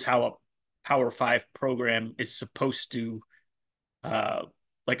knows how a Power 5 program is supposed to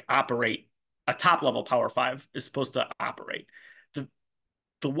like operate a top level Power Five is supposed to operate.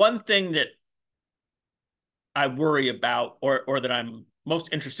 The one thing that I worry about, or that I'm most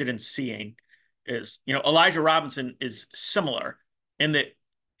interested in seeing, is, you know, Elijah Robinson is similar in that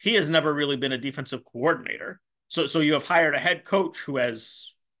he has never really been a defensive coordinator. So you have hired a head coach who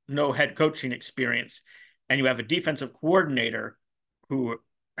has no head coaching experience, and you have a defensive coordinator who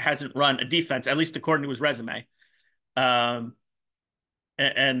hasn't run a defense, at least according to his resume. And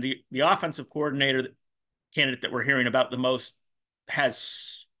the offensive coordinator candidate that we're hearing about the most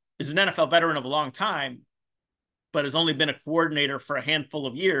is an NFL veteran of a long time, but has only been a coordinator for a handful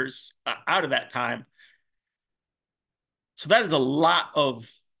of years out of that time. So that is a lot of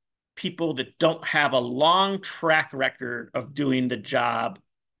people that don't have a long track record of doing the job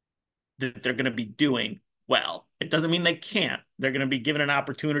that they're going to be doing well. It doesn't mean they can't. They're going to be given an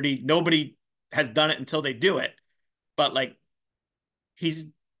opportunity. Nobody has done it until they do it. But like,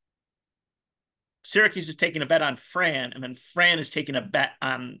 Syracuse is taking a bet on Fran, and then Fran is taking a bet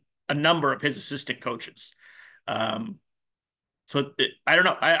on a number of his assistant coaches. I don't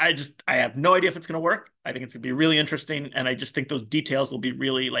know. I have no idea if it's going to work. I think it's going to be really interesting, and I just think those details will be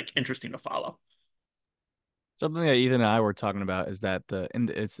really like interesting to follow. Something that Ethan and I were talking about is that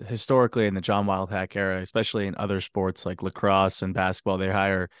it's historically in the John Wildhack era, especially in other sports like lacrosse and basketball, they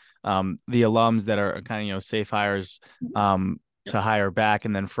hire the alums that are kind of, you know, safe hires to hire back,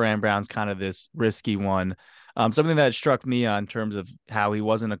 and then Fran Brown's kind of this risky one. Something that struck me in terms of how he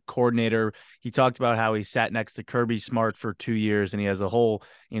wasn't a coordinator. He talked about how he sat next to Kirby Smart for 2 years, and he has a whole,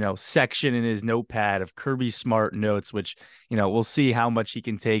 you know, section in his notepad of Kirby Smart notes, which, you know, we'll see how much he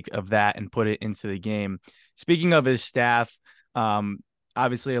can take of that and put it into the game. Speaking of his staff,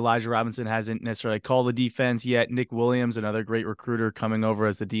 obviously Elijah Robinson hasn't necessarily called the defense yet. Nick Williams, another great recruiter, coming over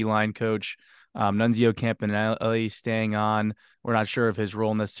as the D-line coach. Nunzio Campanelli staying on. We're not sure of his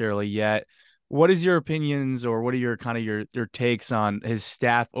role necessarily yet. What is your opinions, or what are your kind of your takes on his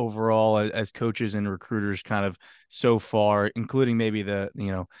staff overall as coaches and recruiters kind of so far, including maybe the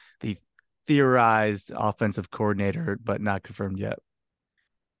theorized offensive coordinator, but not confirmed yet?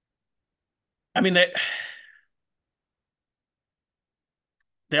 I mean,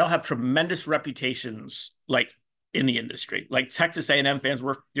 they all have tremendous reputations, like in the industry. Like Texas A&M fans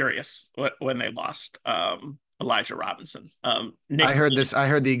were furious when they lost Elijah Robinson. I heard this. I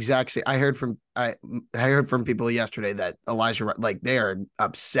heard the exact same. I heard from people yesterday that they are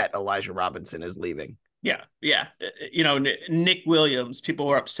upset Elijah Robinson is leaving. Yeah. You know, Nick Williams, people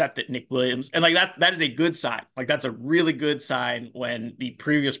were upset that Nick Williams, and like that is a good sign. Like that's a really good sign when the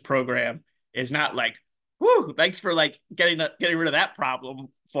previous program is not like, whoo, thanks for like getting rid of that problem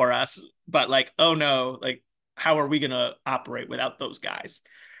for us. But like, oh no, like how are we going to operate without those guys?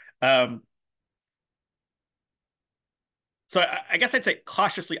 So I guess I'd say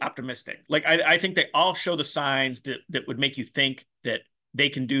cautiously optimistic. Like I think they all show the signs that would make you think that they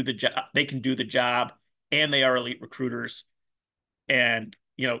can do the job. They can do the job, and they are elite recruiters. And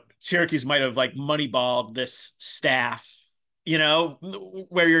you know, Syracuse might have like moneyballed this staff, you know,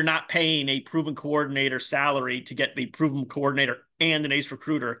 where you're not paying a proven coordinator salary to get the proven coordinator and an ace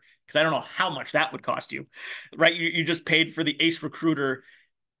recruiter, because I don't know how much that would cost you, right? You just paid for the ace recruiter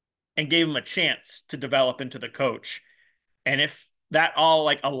and gave him a chance to develop into the coach. And if that all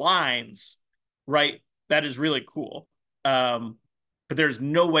like aligns, right, that is really cool. But there's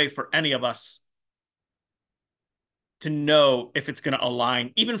no way for any of us to know if it's going to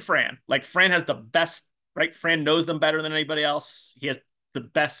align. Even Fran, like Fran has the best, right? Fran knows them better than anybody else. He has the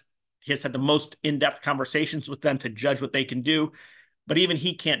best. He has had the most in-depth conversations with them to judge what they can do. But even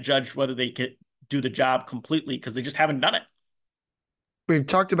he can't judge whether they can do the job completely because they just haven't done it. We've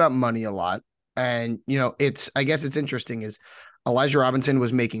talked about money a lot. And, you know, I guess it's interesting is Elijah Robinson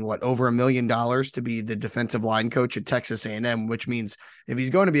was making over $1 million to be the defensive line coach at Texas A&M, which means if he's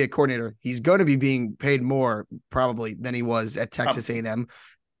going to be a coordinator, he's going to be being paid more probably than he was at Texas A&M.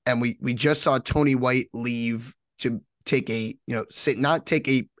 And we just saw Tony White leave to take not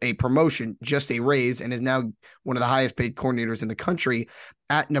take a promotion, just a raise, and is now one of the highest paid coordinators in the country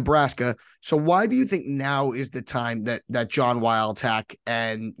at Nebraska. So why do you think now is the time that John Wildhack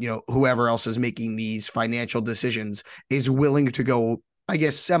and, you know, whoever else is making these financial decisions is willing to go, I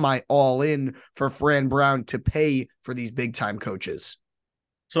guess, semi all in for Fran Brown to pay for these big time coaches?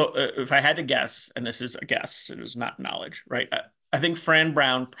 So if I had to guess, and this is a guess, it is not knowledge, right? I think Fran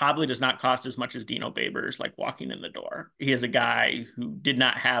Brown probably does not cost as much as Dino Babers, like walking in the door. He is a guy who did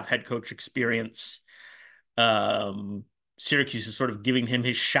not have head coach experience. Syracuse is sort of giving him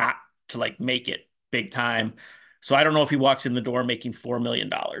his shot to like make it big time. So I don't know if he walks in the door making $4 million.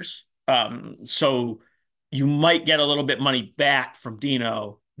 So you might get a little bit money back from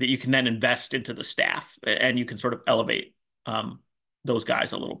Dino that you can then invest into the staff, and you can sort of elevate those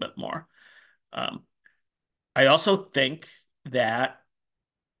guys a little bit more. I also think that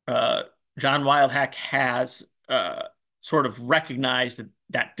John Wildhack has sort of recognized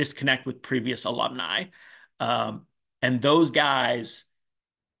that disconnect with previous alumni. And those guys,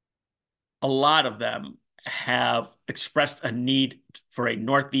 a lot of them have expressed a need for a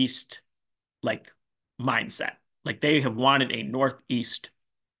Northeast like mindset. Like they have wanted a Northeast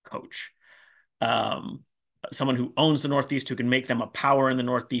coach, someone who owns the Northeast, who can make them a power in the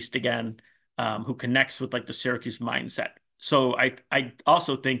Northeast again, who connects with like the Syracuse mindset. So I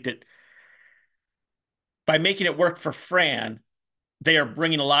also think that by making it work for Fran, they are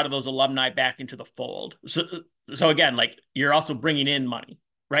bringing a lot of those alumni back into the fold. So again, like you're also bringing in money,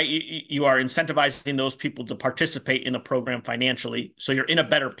 right? You are incentivizing those people to participate in the program financially. So you're in a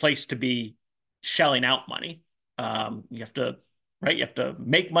better place to be shelling out money. You have to, right? You have to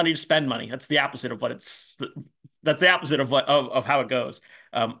make money to spend money. That's the opposite of that's the opposite of of how it goes.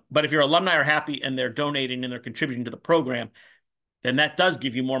 But if your alumni are happy and they're donating and they're contributing to the program, then that does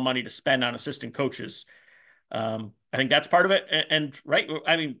give you more money to spend on assistant coaches. I think that's part of it. And right,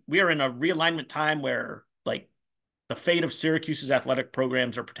 I mean, we are in a realignment time where like the fate of Syracuse's athletic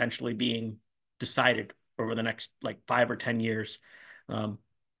programs are potentially being decided over the next like 5 or 10 years.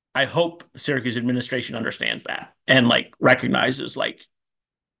 I hope the Syracuse administration understands that and like recognizes like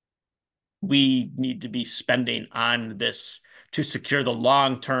we need to be spending on this to secure the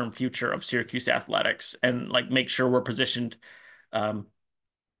long-term future of Syracuse athletics and like make sure we're positioned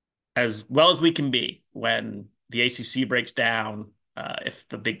as well as we can be when the ACC breaks down, if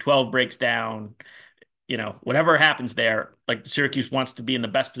the Big 12 breaks down, you know, whatever happens there, like Syracuse wants to be in the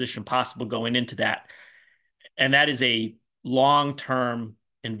best position possible going into that. And that is a long-term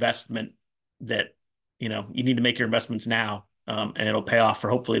investment that, you know, you need to make your investments now, and it'll pay off for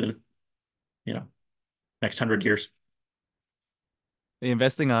hopefully the, you know, next 100 years. The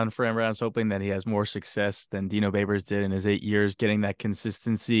investing on Fran Brown's hoping that he has more success than Dino Babers did in his 8 years, getting that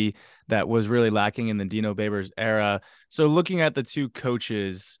consistency that was really lacking in the Dino Babers era. So looking at the two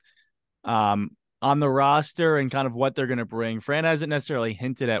coaches on the roster and kind of what they're going to bring, Fran hasn't necessarily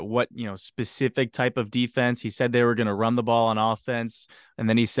hinted at what, you know, specific type of defense. He said they were going to run the ball on offense, and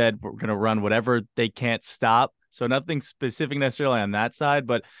then he said we're going to run whatever they can't stop. So nothing specific necessarily on that side,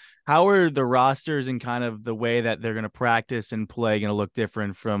 but how are the rosters and kind of the way that they're going to practice and play going to look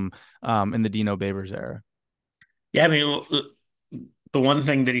different from in the Dino Babers era? Yeah, I mean, the one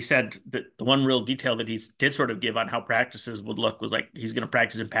thing that he said, that the one real detail that he did sort of give on how practices would look was like he's going to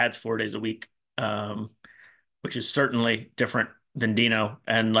practice in pads 4 days a week, which is certainly different than Dino,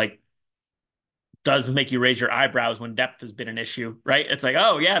 and like does make you raise your eyebrows when depth has been an issue, right? It's like,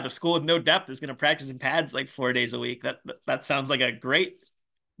 oh yeah, the school with no depth is going to practice in pads like 4 days a week. That sounds like a great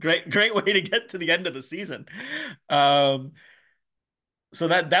way to get to the end of the season. So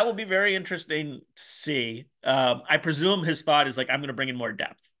that will be very interesting to see. I presume his thought is like, I'm going to bring in more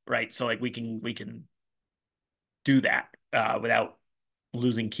depth, right? So like we can do that without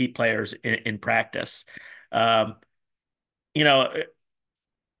losing key players in practice. You know,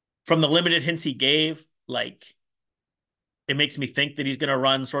 from the limited hints he gave, like it makes me think that he's going to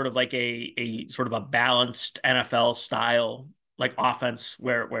run sort of like a sort of a balanced NFL style like offense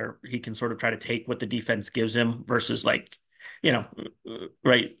where he can sort of try to take what the defense gives him versus like, you know,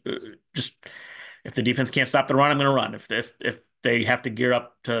 right. Just if the defense can't stop the run, I'm going to run. If they have to gear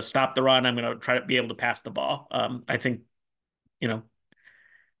up to stop the run, I'm going to try to be able to pass the ball. I think, you know,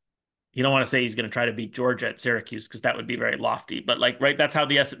 you don't want to say he's going to try to beat Georgia at Syracuse because that would be very lofty, but like, right. That's how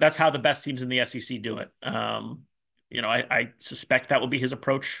the best teams in the SEC do it. You know, I suspect that will be his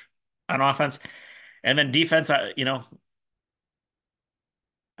approach on offense, and then defense, you know,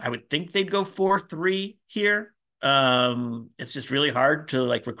 I would think they'd go 4-3 here. It's just really hard to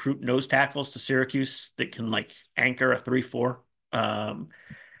like recruit nose tackles to Syracuse that can like anchor a 3-4.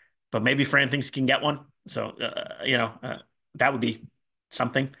 But maybe Fran thinks he can get one. So, you know, that would be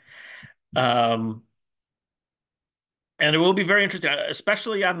something. And it will be very interesting,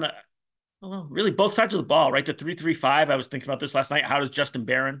 especially on the, well, really both sides of the ball, right? The 3-3-5. I was thinking about this last night. How does Justin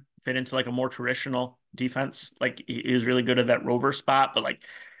Barron fit into like a more traditional defense? Like he was really good at that rover spot, but like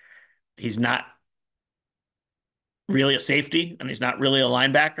he's not really a safety and he's not really a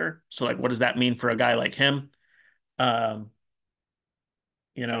linebacker. So like, what does that mean for a guy like him? You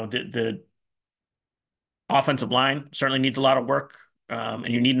know, the offensive line certainly needs a lot of work. And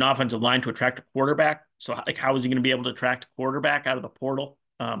you need an offensive line to attract a quarterback. So like, how is he going to be able to attract a quarterback out of the portal?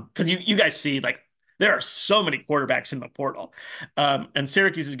 Because you guys see, like, there are so many quarterbacks in the portal. And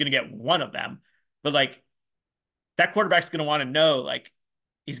Syracuse is going to get one of them. But like, that quarterback's going to want to know like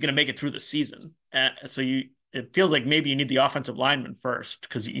he's going to make it through the season. It feels like maybe you need the offensive lineman first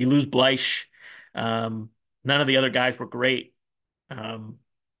because you lose Bleich. None of the other guys were great. So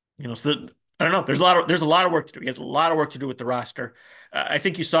I don't know. There's a lot of work to do. He has a lot of work to do with the roster. I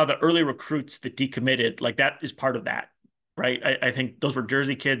think you saw the early recruits that decommitted. Like that is part of that, right? I think those were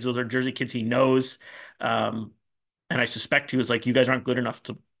Jersey kids. Those are Jersey kids he knows. And I suspect he was like, you guys aren't good enough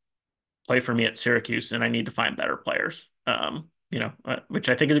to play for me at Syracuse, and I need to find better players. Which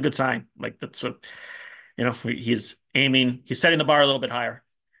I think is a good sign. Like he's setting the bar a little bit higher.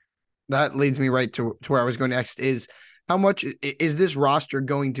 That leads me right to where I was going next is how much is this roster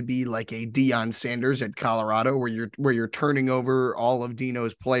going to be like a Deion Sanders at Colorado where you're turning over all of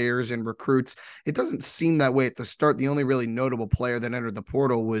Dino's players and recruits? It doesn't seem that way at the start. The only really notable player that entered the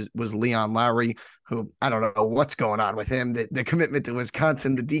portal was Leon Lowry, who I don't know what's going on with him. The commitment to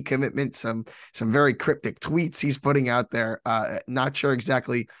Wisconsin, the decommitment, some very cryptic tweets he's putting out there. Not sure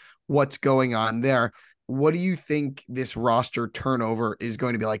exactly what's going on there. What do you think this roster turnover is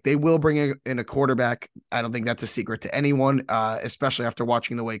going to be like? They will bring in a quarterback. I don't think that's a secret to anyone, especially after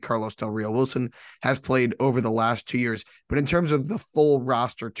watching the way Carlos Del Rio Wilson has played over the last 2 years. But in terms of the full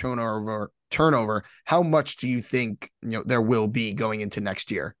roster turnover, how much do you think there will be going into next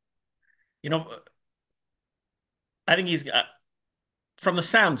year? I think he's from the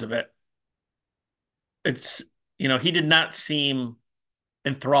sounds of it, it's he did not seem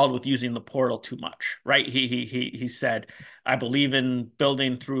enthralled with using the portal too much, right? He said, I believe in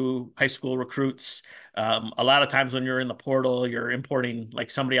building through high school recruits. A lot of times when you're in the portal, you're importing like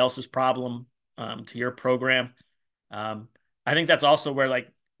somebody else's problem to your program. I think that's also where like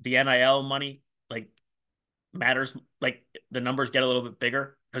the NIL money like matters. Like the numbers get a little bit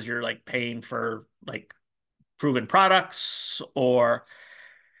bigger because you're like paying for like proven products or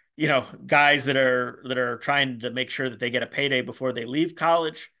guys that are trying to make sure that they get a payday before they leave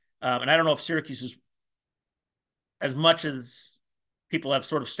college. And I don't know if Syracuse is, as much as people have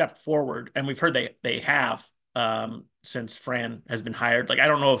sort of stepped forward, and we've heard they have since Fran has been hired. Like, I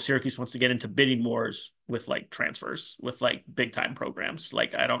don't know if Syracuse wants to get into bidding wars with like transfers, with like big time programs.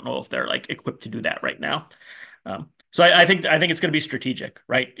 Like, I don't know if they're like equipped to do that right now. So I think it's going to be strategic,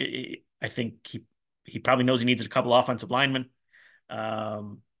 right? I think he probably knows he needs a couple offensive linemen.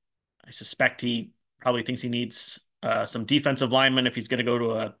 I suspect he probably thinks he needs some defensive linemen if he's going to go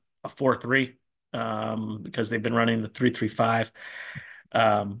to a 4-3 because they've been running the 3-3-5.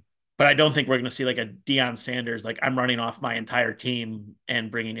 But I don't think we're going to see like a Deion Sanders, like I'm running off my entire team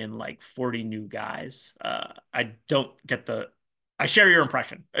and bringing in like 40 new guys. I share your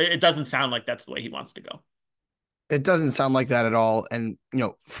impression. It doesn't sound like that's the way he wants to go. It doesn't sound like that at all. And,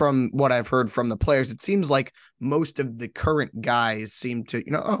 from what I've heard from the players, it seems like most of the current guys seem to,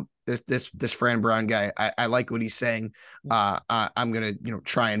 this Fran Brown guy, I like what he's saying. I'm going to,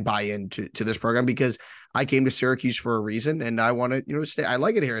 try and buy into this program because I came to Syracuse for a reason and I want to, stay. I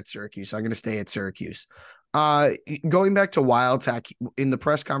like it here at Syracuse. So I'm going to stay at Syracuse. Going back to Wildtack in the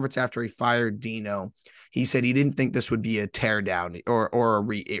press conference after he fired Dino, he said he didn't think this would be a teardown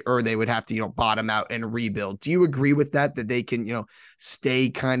or they would have to, bottom out and rebuild. Do you agree with that they can, stay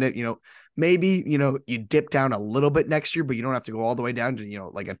kind of, maybe, you dip down a little bit next year, but you don't have to go all the way down to,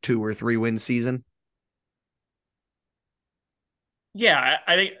 like a 2 or 3 win season? Yeah,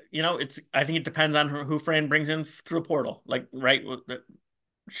 I think, I think it depends on who Fran brings in through a portal. Like, right.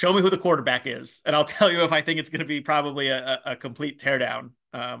 Show me who the quarterback is, and I'll tell you if I think it's going to be probably a complete teardown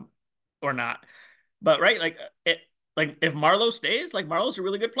or not. But right, like if Marlowe stays, like Marlowe's a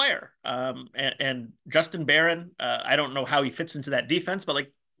really good player. And Justin Barron, I don't know how he fits into that defense, but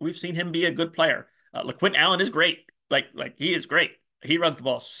like we've seen him be a good player. LaQuint Allen is great. Like he is great. He runs the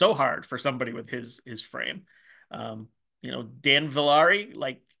ball so hard for somebody with his frame. Dan Villari,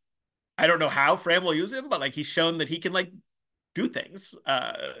 like I don't know how Fran will use him, but like he's shown that he can like do things.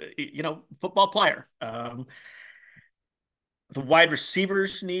 Football player. The wide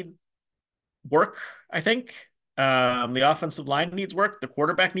receivers need work, I think. The offensive line needs work. The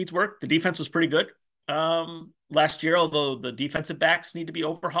quarterback needs work. The defense was pretty good last year, although the defensive backs need to be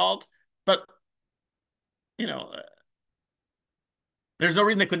overhauled. But, there's no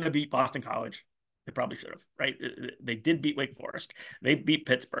reason they couldn't have beat Boston College. They probably should have, right? They did beat Wake Forest. They beat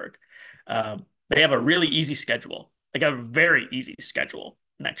Pittsburgh. They have a really easy schedule, like a very easy schedule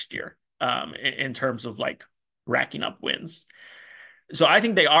next year in terms of like racking up wins. So I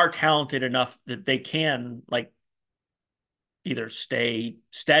think they are talented enough that they can like either stay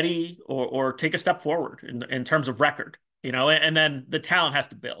steady or take a step forward in terms of record, and then the talent has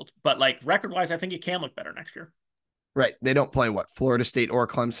to build. But like record wise, I think it can look better next year. Right. They don't play Florida State or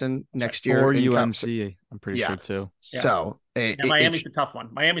Clemson next year. Or UNC, I'm pretty sure too. So Miami's the tough one.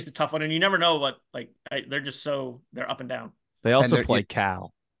 Miami's the tough one, and you never know what they're just they're up and down. They also play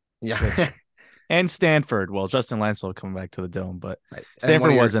Cal. Yeah. And Stanford. Well, Justin Lansell coming back to the Dome, but right.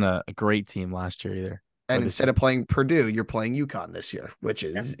 Stanford wasn't a great team last year either. And instead of playing Purdue, you're playing UConn this year, which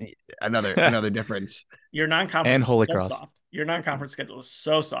is another difference. Your non-conference and Holy is so Cross. soft. Your non-conference schedule is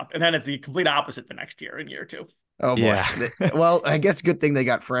so soft, and then it's the complete opposite the next year in year two. Oh boy. Yeah. Well, I guess good thing they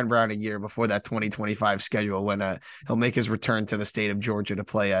got Fran Brown a year before that 2025 schedule when he'll make his return to the state of Georgia to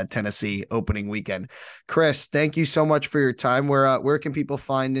play Tennessee opening weekend. Chris, thank you so much for your time. Where can people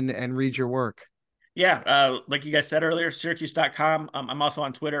find and read your work? Yeah, like you guys said earlier, Syracuse.com. I'm also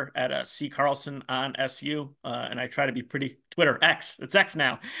on Twitter at C Carlson on SU, and I try to be pretty Twitter X. It's X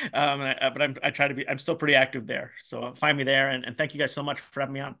now, I'm still pretty active there. So find me there, and thank you guys so much for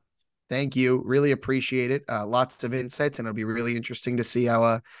having me on. Thank you. Really appreciate it. Lots of insights, and it'll be really interesting to see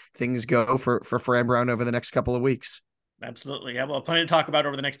how things go for Fran Brown over the next couple of weeks. Absolutely. Yeah, well, plenty to talk about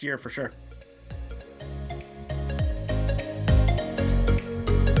over the next year for sure.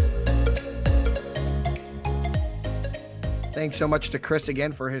 Thanks so much to Chris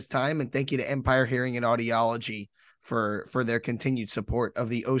again for his time, and thank you to Empire Hearing and Audiology for their continued support of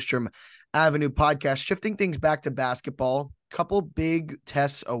the Ostrom Avenue podcast. Shifting things back to basketball, couple big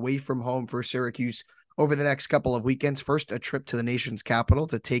tests away from home for Syracuse over the next couple of weekends. First, a trip to the nation's capital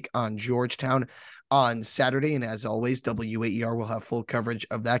to take on Georgetown on Saturday, and as always, WAER will have full coverage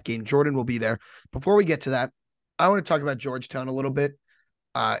of that game. Jordan will be there. Before we get to that, I want to talk about Georgetown a little bit.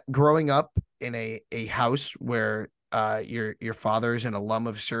 Growing up in a house where your father is an alum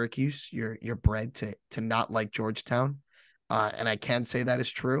of Syracuse, you're bred to not like Georgetown, and I can say that is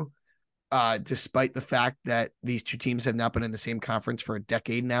true. Despite the fact that these two teams have not been in the same conference for a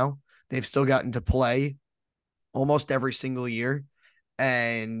decade now, they've still gotten to play almost every single year,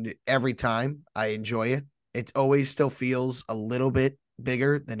 and every time I enjoy it. It always still feels a little bit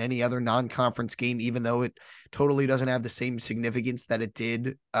bigger than any other non-conference game, even though it totally doesn't have the same significance that it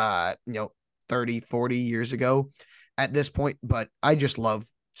did 30, 40 years ago at this point. But I just love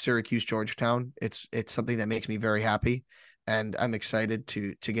Syracuse Georgetown. It's something that makes me very happy, and I'm excited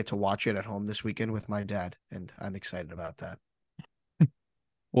to get to watch it at home this weekend with my dad, and I'm excited about that.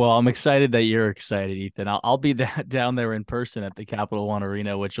 Well, I'm excited that you're excited, Ethan. I'll be down there in person at the Capital One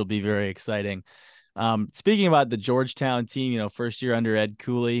Arena, which will be very exciting. Speaking about the Georgetown team, first year under Ed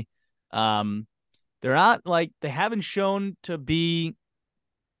Cooley, they're not they haven't shown to be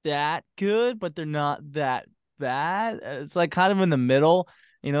that good, but they're not that bad. It's kind of in the middle.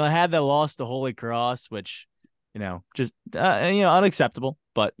 They had that loss to Holy Cross, which, just, unacceptable,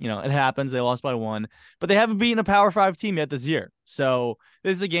 but, it happens. They lost by 1, but they haven't beaten a Power 5 team yet this year. So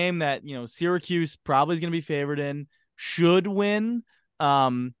this is a game that, Syracuse probably is going to be favored in, should win.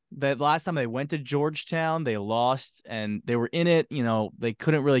 That last time they went to Georgetown, they lost, and they were in it. They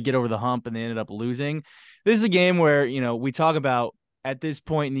couldn't really get over the hump, and they ended up losing. This is a game where, we talk about at this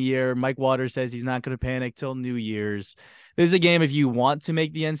point in the year, Mike Waters says he's not going to panic till New Year's. This is a game, if you want to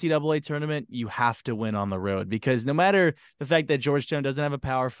make the NCAA tournament, you have to win on the road, because no matter the fact that Georgetown doesn't have a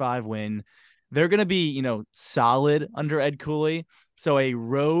Power 5 win, they're going to be, solid under Ed Cooley. So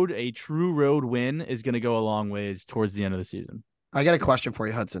a true road win is going to go a long ways towards the end of the season. I got a question for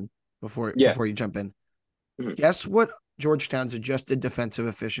you, Hudson, before you jump in. Mm-hmm. Guess what Georgetown's adjusted defensive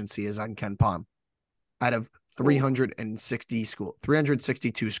efficiency is on Ken Pom out of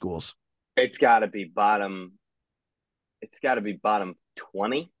 362 schools. It's got to be bottom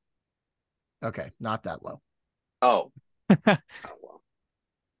 20. Okay, not that low. Oh.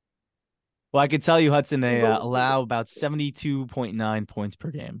 Well, I could tell you, Hudson, they allow about 72.9 points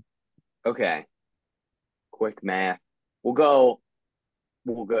per game. Okay. Quick math. We'll go.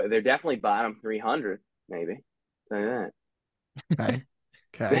 They're definitely bottom 300, maybe. Say that. Okay.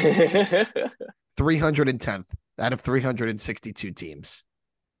 310th out of 362 teams.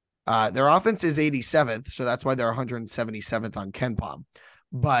 Their offense is 87th, so that's why they're 177th on Ken Pom.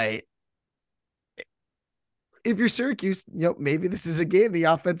 But if you're Syracuse, maybe this is a game the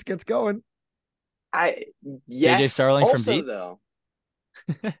offense gets going. JJ Starling also, from deep, though.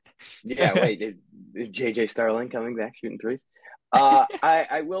 Yeah, wait, is JJ Starling coming back shooting threes?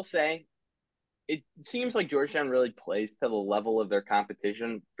 I will say, it seems like Georgetown really plays to the level of their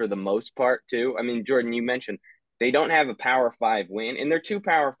competition for the most part, too. I mean, Jordan, you mentioned they don't have a Power 5 win. In their 2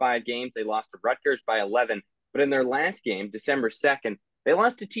 Power 5 games, they lost to Rutgers by 11. But in their last game, December 2nd, they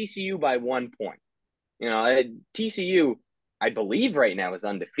lost to TCU by 1 point. TCU, I believe right now, is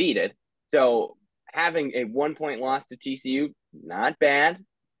undefeated. So having a 1 point loss to TCU, not bad.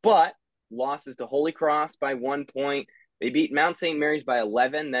 But losses to Holy Cross by 1 point. They beat Mount St. Mary's by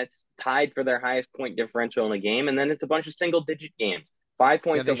 11. That's tied for their highest point differential in the game. And then it's a bunch of single-digit games. 5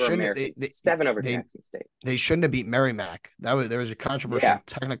 points over American, 7 over Jackson State. They shouldn't have beat Merrimack. There was a controversial Yeah.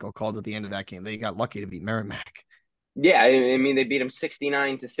 technical called at the end of that game. They got lucky to beat Merrimack. Yeah, I mean, they beat them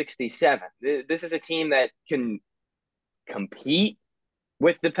 69-67. This is a team that can compete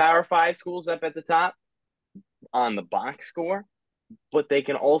with the Power 5 schools up at the top on the box score, but they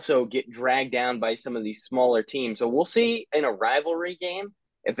can also get dragged down by some of these smaller teams. So we'll see in a rivalry game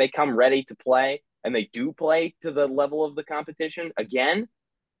if they come ready to play, and they do play to the level of the competition again.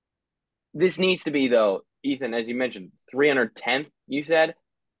 This needs to be, though, Ethan, as you mentioned, 310th, you said.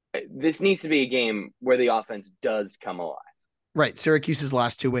 This needs to be a game where the offense does come alive. Right. Syracuse's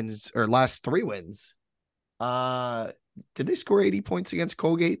last 3 wins. Did they score 80 points against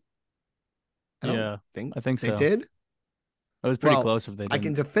Colgate? I think so. They did. It was pretty close if they didn't. I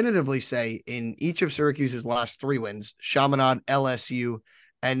can definitively say in each of Syracuse's last 3 wins, Chaminade, LSU,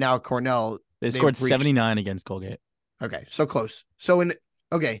 and now Cornell, they scored 79 against Colgate. Okay, so close. So in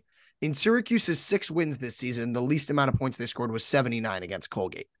Syracuse's 6 wins this season, the least amount of points they scored was 79 against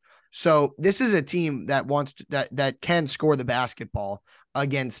Colgate. So this is a team that that can score the basketball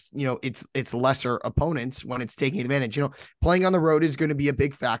against, its lesser opponents when it's taking advantage. Playing on the road is going to be a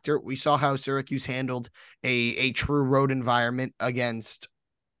big factor. We saw how Syracuse handled a true road environment against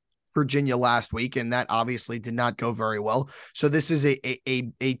Virginia last week, and that obviously did not go very well. So this is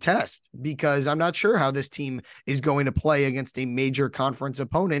a test, because I'm not sure how this team is going to play against a major conference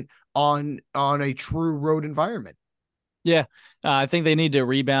opponent on a true road environment. Yeah, I think they need to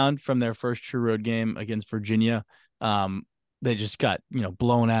rebound from their first true road game against Virginia. They just got,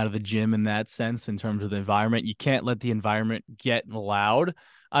 blown out of the gym in that sense in terms of the environment. You can't let the environment get loud.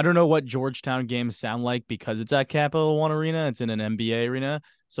 I don't know what Georgetown games sound like because it's at Capital One Arena. It's in an NBA arena.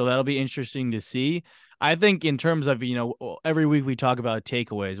 So that'll be interesting to see. I think in terms of, every week we talk about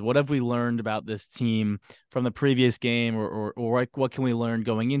takeaways. What have we learned about this team from the previous game, or what can we learn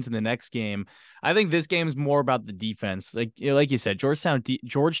going into the next game? I think this game is more about the defense. Like you said,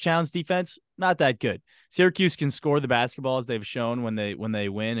 Georgetown's defense, not that good. Syracuse can score the basketball, as they've shown when they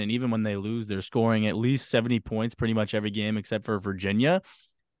win, and even when they lose, they're scoring at least 70 points pretty much every game except for Virginia.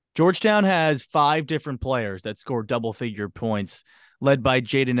 Georgetown has 5 different players that score double-figure points, led by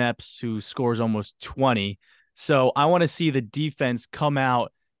Jaden Epps, who scores almost 20. So I want to see the defense come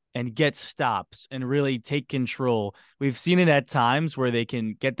out and get stops and really take control. We've seen it at times where they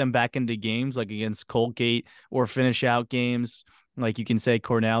can get them back into games, like against Colgate, or finish out games. Like you can say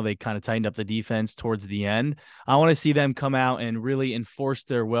Cornell, they kind of tightened up the defense towards the end. I want to see them come out and really enforce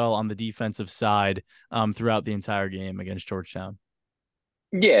their will on the defensive side throughout the entire game against Georgetown.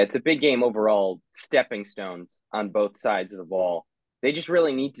 Yeah, it's a big game overall, stepping stones on both sides of the ball. They just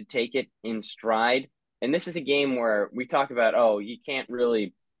really need to take it in stride. And this is a game where we talk about, you can't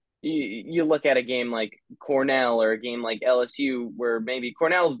really you look at a game like Cornell or a game like LSU, where maybe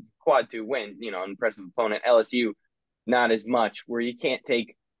Cornell's quad 2 win, an impressive opponent, LSU, not as much, where you can't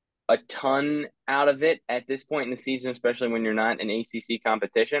take a ton out of it at this point in the season, especially when you're not in ACC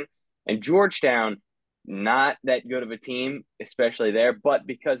competition. And Georgetown, not that good of a team, especially there, but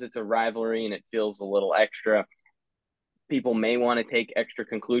because it's a rivalry and it feels a little extra, people may want to take extra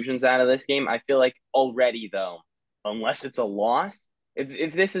conclusions out of this game. I feel like already, though, unless it's a loss,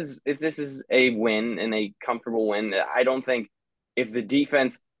 if this is a win and a comfortable win, I don't think if the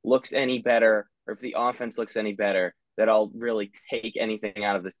defense looks any better or if the offense looks any better, that I'll really take anything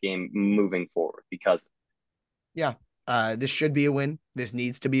out of this game moving forward because. Yeah, this should be a win. This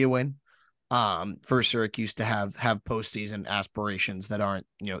needs to be a win for Syracuse to have postseason aspirations that aren't,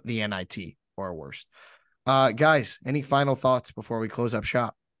 the NIT or worse. Guys, any final thoughts before we close up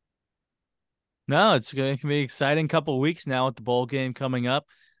shop? No, it can be an exciting couple of weeks now with the bowl game coming up,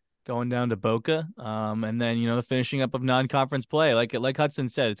 going down to Boca, and then the finishing up of non-conference play. Like Hudson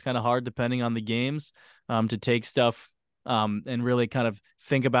said, it's kind of hard depending on the games to take stuff and really kind of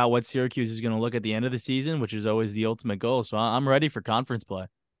think about what Syracuse is going to look at the end of the season, which is always the ultimate goal. So I'm ready for conference play.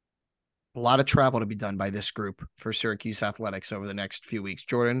 A lot of travel to be done by this group for Syracuse athletics over the next few weeks.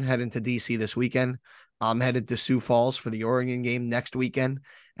 Jordan heading to DC this weekend. I'm headed to Sioux Falls for the Oregon game next weekend.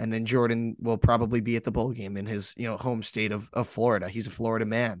 And then Jordan will probably be at the bowl game in his, home state of Florida. He's a Florida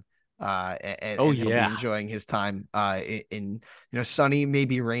man. And he'll be enjoying his time in sunny,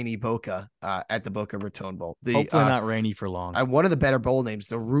 maybe rainy Boca at the Boca Raton Bowl. Hopefully not rainy for long. One of the better bowl names,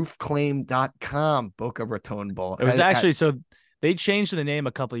 the roofclaim.com Boca Raton Bowl. It was actually so they changed the name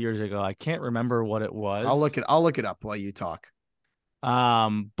a couple of years ago. I can't remember what it was. I'll look it up while you talk.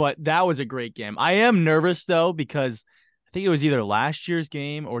 But that was a great game. I am nervous though, because think it was either last year's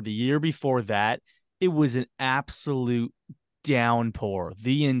game or the year before that. It was an absolute downpour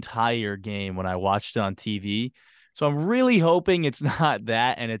the entire game when I watched it on TV. So I'm really hoping it's not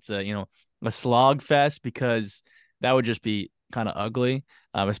that and it's a slog fest, because that would just be kind of ugly,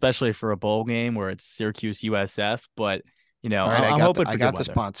 especially for a bowl game where it's Syracuse USF. But all right, I'm hoping for I good got the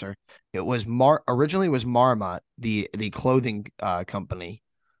weather. sponsor. It was originally it was Marmot, the clothing company,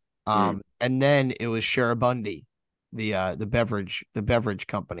 and then it was Sherabundy, the beverage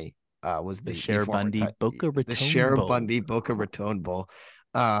company. Was the Sherabundy Boca Raton the Sherabundy Boca Raton Bowl.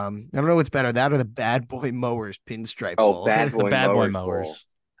 I don't know what's better, that or the Bad Boy Mowers Pinstripe Bowl. Bad Boy the Bad Boy Mowers.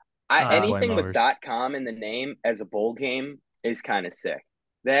 Mowers. Anything with .com in the name as a bowl game is kind of sick.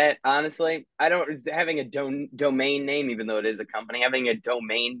 That honestly, having a domain name, even though it is a company, having a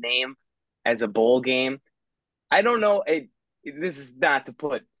domain name as a bowl game, I don't know. This is not to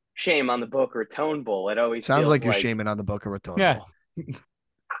put shame on the Boca Raton Bowl. It always sounds feels like you're shaming on the Boca Raton Bowl.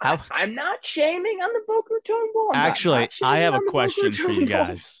 I'm not shaming on the Boca Raton Bowl. Actually, I have a question for you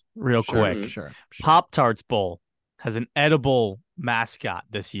guys real quick. Sure. Pop-Tarts Bowl has an edible mascot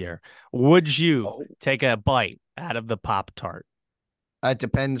this year. Would you take a bite out of the Pop-Tart? It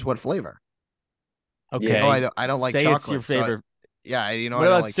depends what flavor. Okay. No, I don't like Say chocolate. It's your favorite. What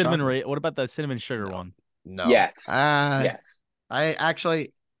about like cinnamon? chocolate. What about the cinnamon sugar one? No. Yes. Yes.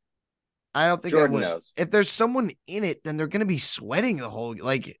 I don't think Jordan I would. knows. If there's someone in it, then they're going to be sweating the whole.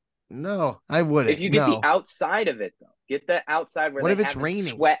 No, I wouldn't. If you get the outside of it, though, get the outside where. What they if it's haven't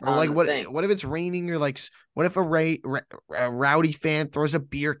raining? Sweat Or on what? the thing. What if it's raining? Or what if a rowdy fan throws a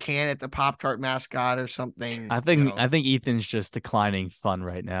beer can at the Pop-Tart mascot or something? I think Ethan's just declining fun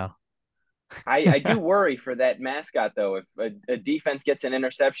right now. I do worry for that mascot, though. If a defense gets an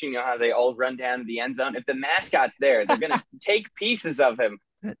interception, you know how they all run down to the end zone. If the mascot's there, they're going to take pieces of him.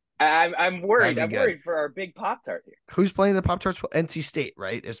 I'm worried. I'm worried for our big Pop-Tart here. Who's playing the Pop-Tarts Bowl? NC State,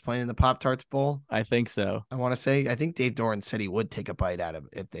 right? Is playing in the Pop-Tarts Bowl. I think so. I want to say. I think Dave Doran said he would take a bite out of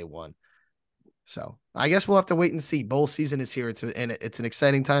it if they won. So I guess we'll have to wait and see. Bowl season is here. It's an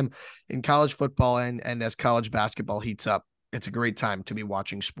exciting time in college football and as college basketball heats up. It's a great time to be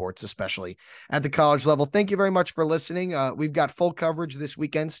watching sports, especially at the college level. Thank you very much for listening. We've got full coverage this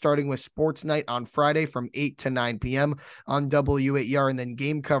weekend, starting with Sports Night on Friday from 8 to 9 p.m. on W8ER, and then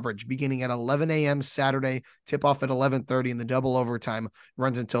game coverage beginning at 11 a.m. Saturday, tip-off at 11:30, and the double overtime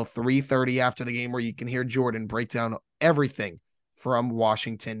runs until 3:30 after the game, where you can hear Jordan break down everything from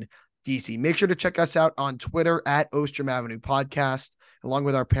Washington, D.C. Make sure to check us out on Twitter at Ostrom Avenue Podcast, along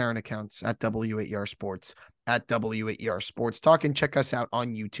with our parent accounts at W8ER Sports, at W8ER Sports Talk, and check us out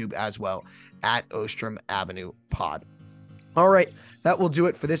on YouTube as well at Ostrom Avenue Pod. All right, that will do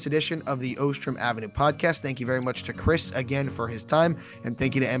it for this edition of the Ostrom Avenue Podcast. Thank you very much to Chris again for his time, and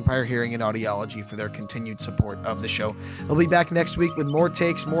thank you to Empire Hearing and Audiology for their continued support of the show. We'll be back next week with more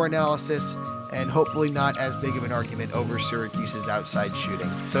takes, more analysis, and hopefully not as big of an argument over Syracuse's outside shooting.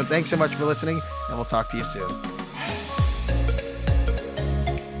 So thanks so much for listening, and we'll talk to you soon.